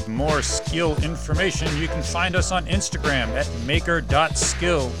should need more skill information, you can find us on Instagram at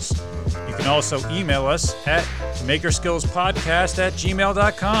maker.skills. You can also email us at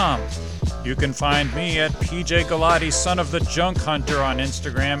makerskillspodcast@gmail.com. You can find me at PJ Galati, Son of the Junk Hunter on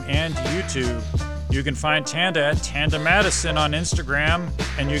Instagram and YouTube. You can find Tanda at Tanda Madison on Instagram,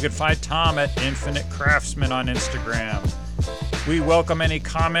 and you can find Tom at Infinite Craftsman on Instagram. We welcome any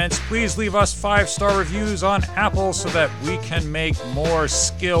comments. Please leave us 5-star reviews on Apple so that we can make more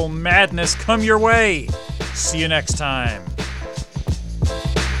skill madness come your way. See you next time.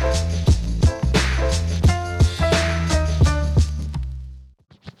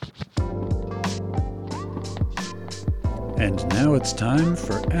 And now it's time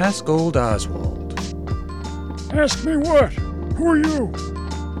for Ask Old Oswald. Ask me what? Who are you?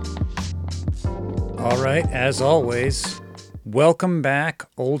 All right, as always, welcome back,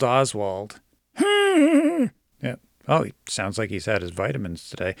 Old Oswald. Yeah. Oh, he sounds like he's had his vitamins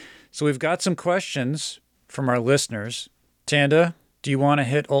today. So we've got some questions from our listeners. Tanda, do you want to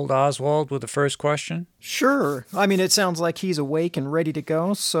hit Old Oswald with the first question? Sure. I mean, it sounds like he's awake and ready to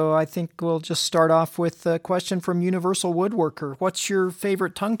go, so I think we'll just start off with a question from Universal Woodworker. What's your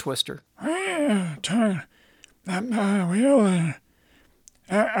favorite tongue twister? I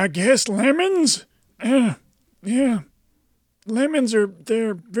guess lemons. Yeah. Lemons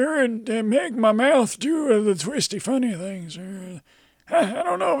they make my mouth do the twisty, funny things. I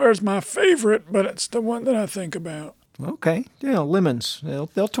don't know if it's my favorite, but it's the one that I think about. Okay. Yeah, lemons.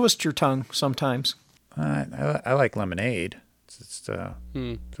 They'll twist your tongue sometimes. I like lemonade. Well,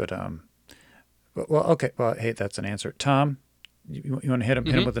 okay. Well, hey, that's an answer. Tom, you want to hit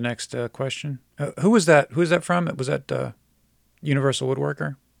him with the next question? Who was that? Who was that from? Was that Universal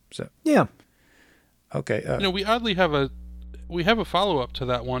Woodworker? Yeah. Okay. We oddly have a follow-up to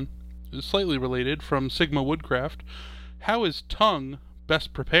that one, slightly related, from Sigma Woodcraft. How is tongue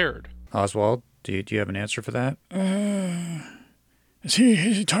best prepared? Oswald, do you have an answer for that? Is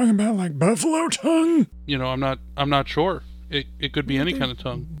he talking about like buffalo tongue? I'm not sure. It could be any kind of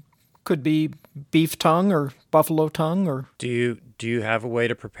tongue. Could be beef tongue or buffalo tongue or... Do you have a way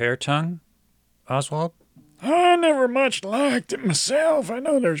to prepare tongue, Oswald? I never much liked it myself. I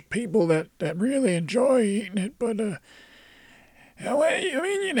know there's people that really enjoy eating it, but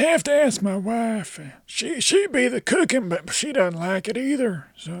you'd have to ask my wife. She'd be the cooking, but she doesn't like it either.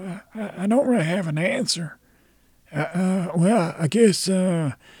 So I don't really have an answer. I guess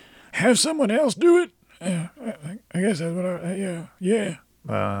have someone else do it. I guess that's what yeah.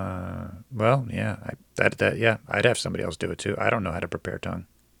 Well, yeah. I'd have somebody else do it too. I don't know how to prepare tongue.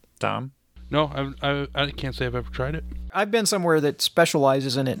 Tom? No, I can't say I've ever tried it. I've been somewhere that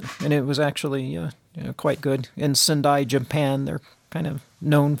specializes in it, and it was actually quite good. In Sendai, Japan, they're kind of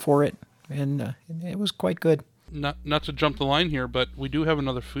known for it, and it was quite good. Not to jump the line here, but we do have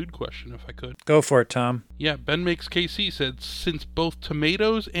another food question, if I could. Go for it, Tom. Yeah, Ben Makes KC said, since both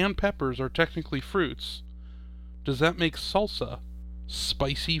tomatoes and peppers are technically fruits, does that make salsa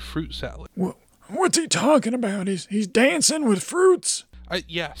spicy fruit salad? What's he talking about? He's dancing with fruits?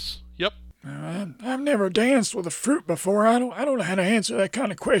 Yes. Yep. I've never danced with a fruit before. I don't know how to answer that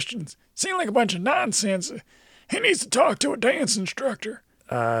kind of questions. Seems like a bunch of nonsense. He needs to talk to a dance instructor.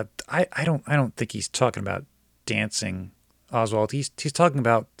 I don't think he's talking about dancing, Oswald. He's talking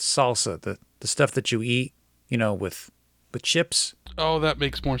about salsa, the stuff that you eat, with chips. Oh, that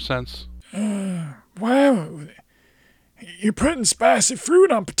makes more sense. Wow. You're putting spicy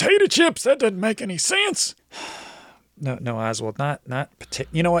fruit on potato chips? That doesn't make any sense. No, Oswald, not potato.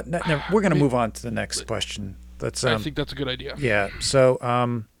 You know what? No, we're going to move on to the next question. I think that's a good idea. Yeah. So,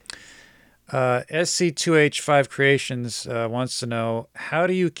 SC2H5 Creations wants to know, how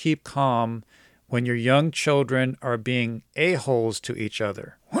do you keep calm when your young children are being a-holes to each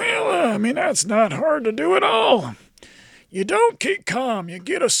other? Well, that's not hard to do at all. You don't keep calm. You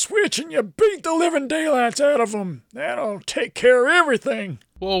get a switch and you beat the living daylights out of them. That'll take care of everything.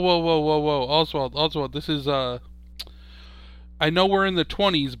 Whoa. Oswald, this is, I know we're in the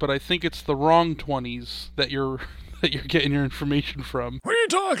 20s, but I think it's the wrong 20s that you're getting your information from. What are you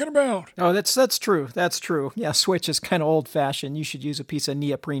talking about? Oh, that's true. That's true. Yeah, switch is kind of old-fashioned. You should use a piece of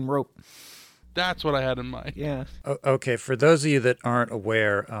neoprene rope. That's what I had in mind. Yeah. Okay, for those of you that aren't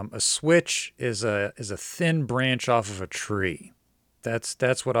aware, a switch is a thin branch off of a tree.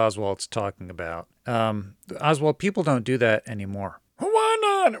 That's what Oswald's talking about. Oswald, people don't do that anymore. Why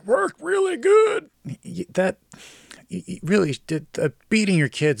on. It worked really good. Really, beating your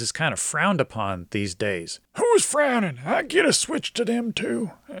kids is kind of frowned upon these days. Who's frowning? I get a switch to them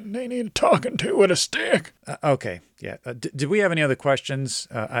too, and they need talking to with a stick. Okay, yeah. Did we have any other questions?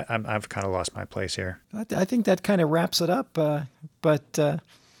 I've kind of lost my place here. I think that kind of wraps it up. But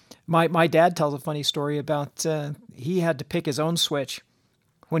my dad tells a funny story about he had to pick his own switch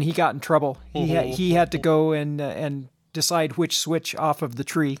when he got in trouble. He had to go and decide which switch off of the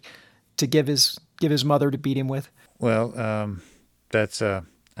tree to give his mother to beat him with. Well, that's I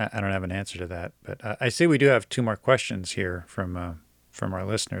don't have an answer to that, but I see we do have two more questions here from our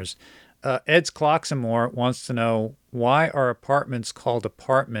listeners. Ed's Cloxamore wants to know, why are apartments called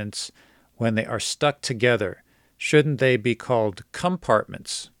apartments when they are stuck together? Shouldn't they be called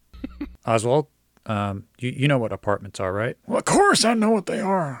compartments? Oswald, you know what apartments are, right? Well, of course I know what they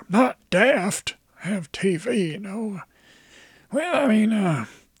are. I'm not daft. I have TV, you know. Well, I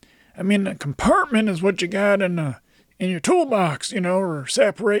mean, a compartment is what you got in your toolbox, you know, or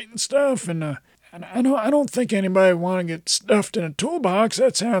separating stuff. And I don't think anybody would want to get stuffed in a toolbox.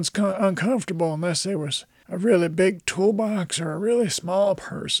 That sounds uncomfortable unless there was a really big toolbox or a really small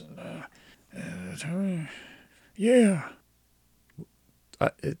person. Yeah.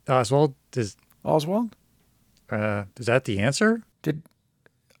 Oswald, Oswald? is that the answer?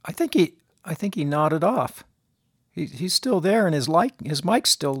 I think he nodded off. He's still there, and his mic's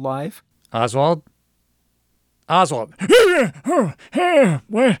still live. Oswald? What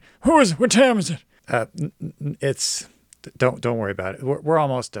time is it? It's don't worry about it. We're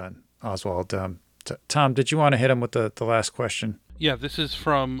almost done, Oswald. Tom, did you want to hit him with the last question? Yeah, this is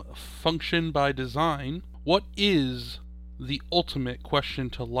from Function by Design. What is the ultimate question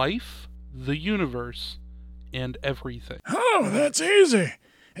to life, the universe, and everything? Oh, that's easy.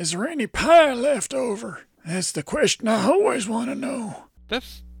 Is there any pie left over? That's the question I always want to know.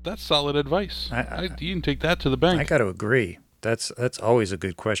 That's solid advice. You can take that to the bank. I got to agree. That's always a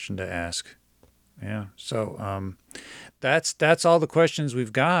good question to ask. Yeah. So that's all the questions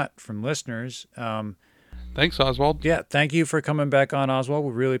we've got from listeners. Thanks, Oswald. Yeah. Thank you for coming back on, Oswald.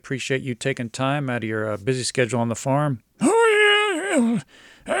 We really appreciate you taking time out of your busy schedule on the farm. Oh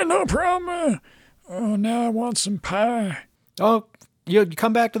yeah. No problem. Now I want some pie. Oh, you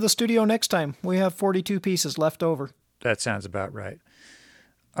come back to the studio next time. We have 42 pieces left over. That sounds about right.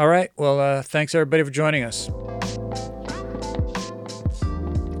 All right. Well, thanks everybody for joining us.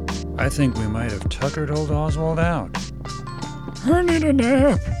 I think we might have tuckered old Oswald out. I need a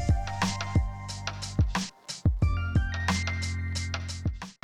nap.